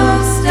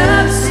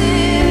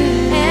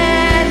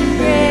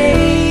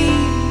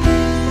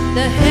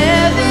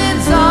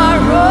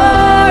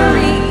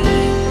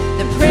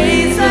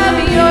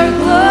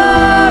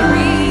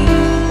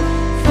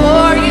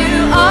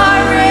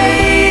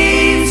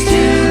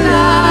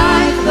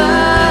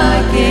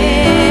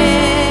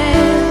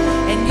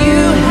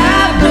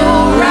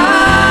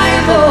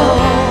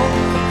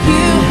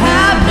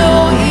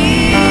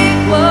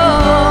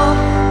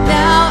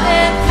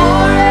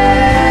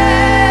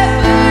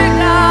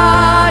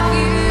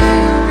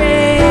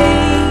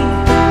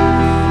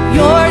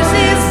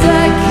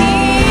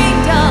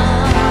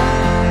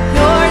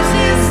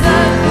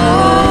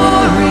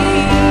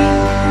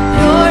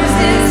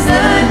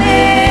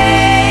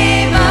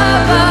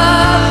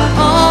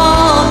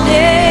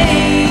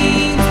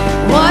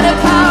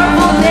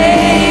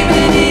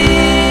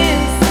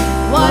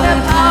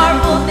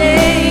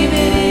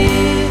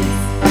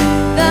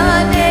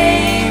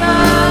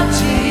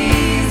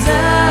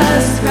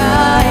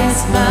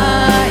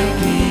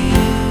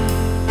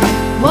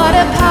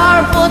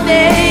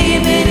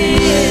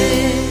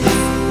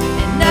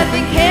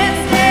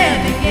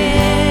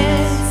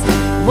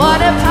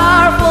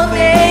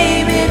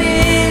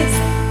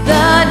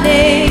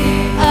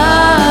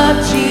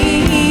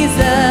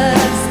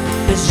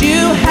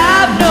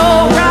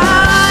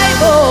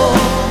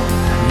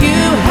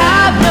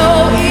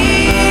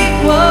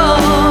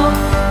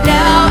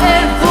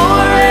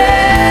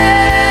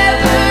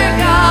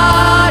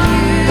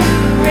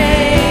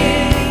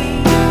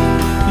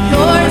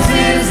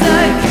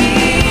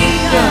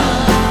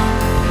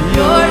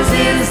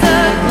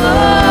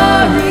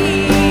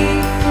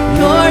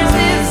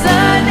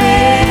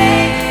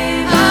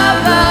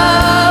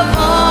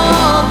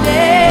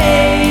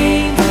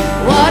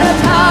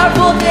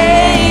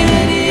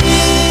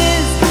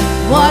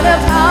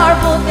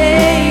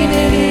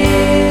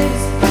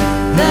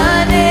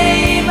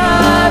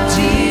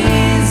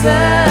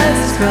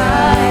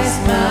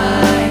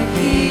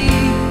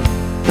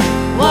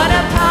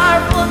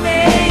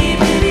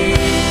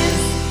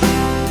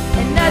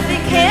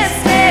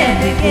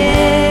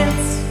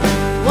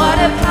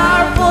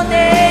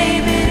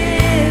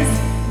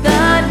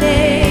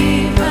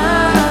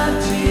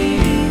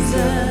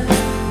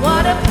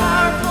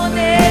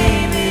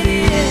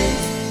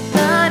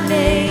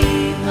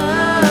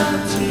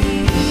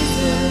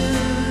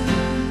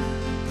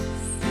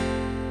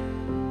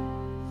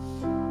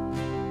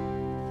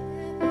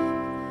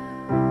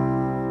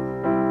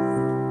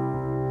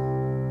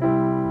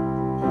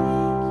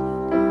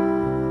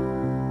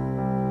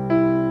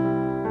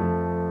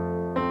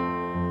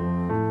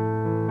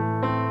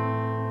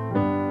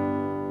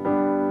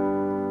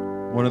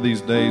 one of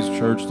these days,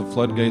 church, the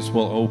floodgates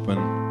will open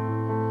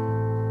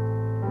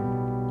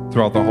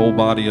throughout the whole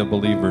body of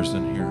believers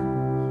in here.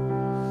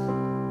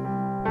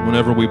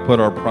 Whenever we put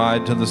our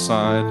pride to the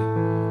side,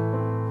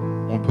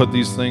 when we put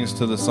these things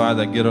to the side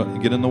that get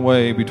in the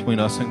way between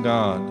us and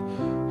God,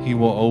 He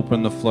will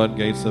open the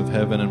floodgates of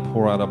heaven and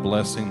pour out a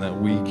blessing that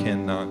we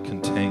cannot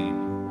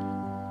contain.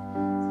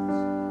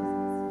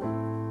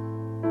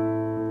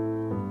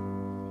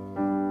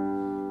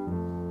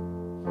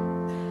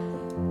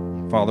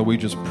 Father, we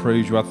just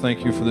praise you. I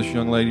thank you for this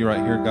young lady right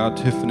here, God,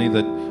 Tiffany,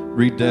 that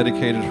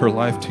rededicated her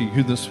life to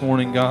you this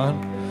morning,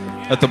 God.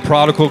 That the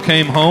prodigal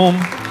came home.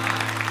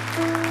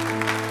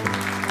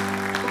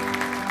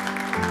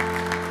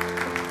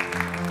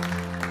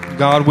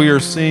 God, we are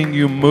seeing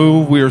you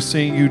move. We are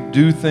seeing you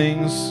do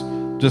things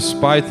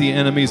despite the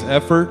enemy's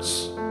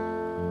efforts,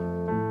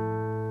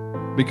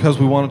 because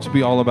we want it to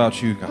be all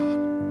about you, God.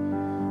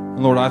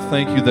 And Lord, I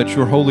thank you that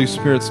your Holy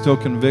Spirit still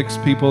convicts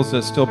people,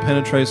 that still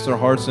penetrates their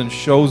hearts and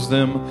shows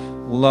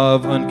them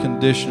love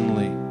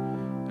unconditionally.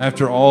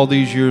 After all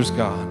these years,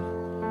 God,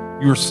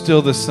 you're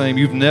still the same.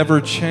 You've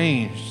never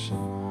changed,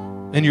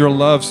 and your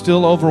love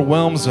still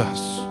overwhelms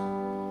us.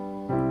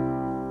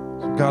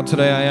 God,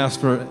 today I ask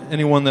for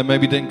anyone that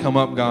maybe didn't come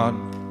up, God,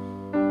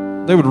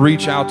 they would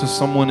reach out to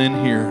someone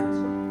in here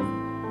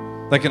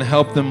that can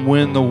help them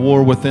win the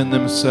war within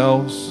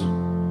themselves.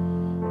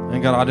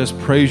 And God, I just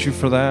praise you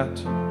for that.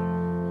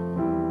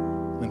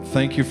 And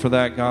thank you for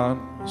that, God,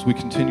 as we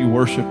continue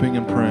worshiping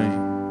and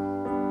praying.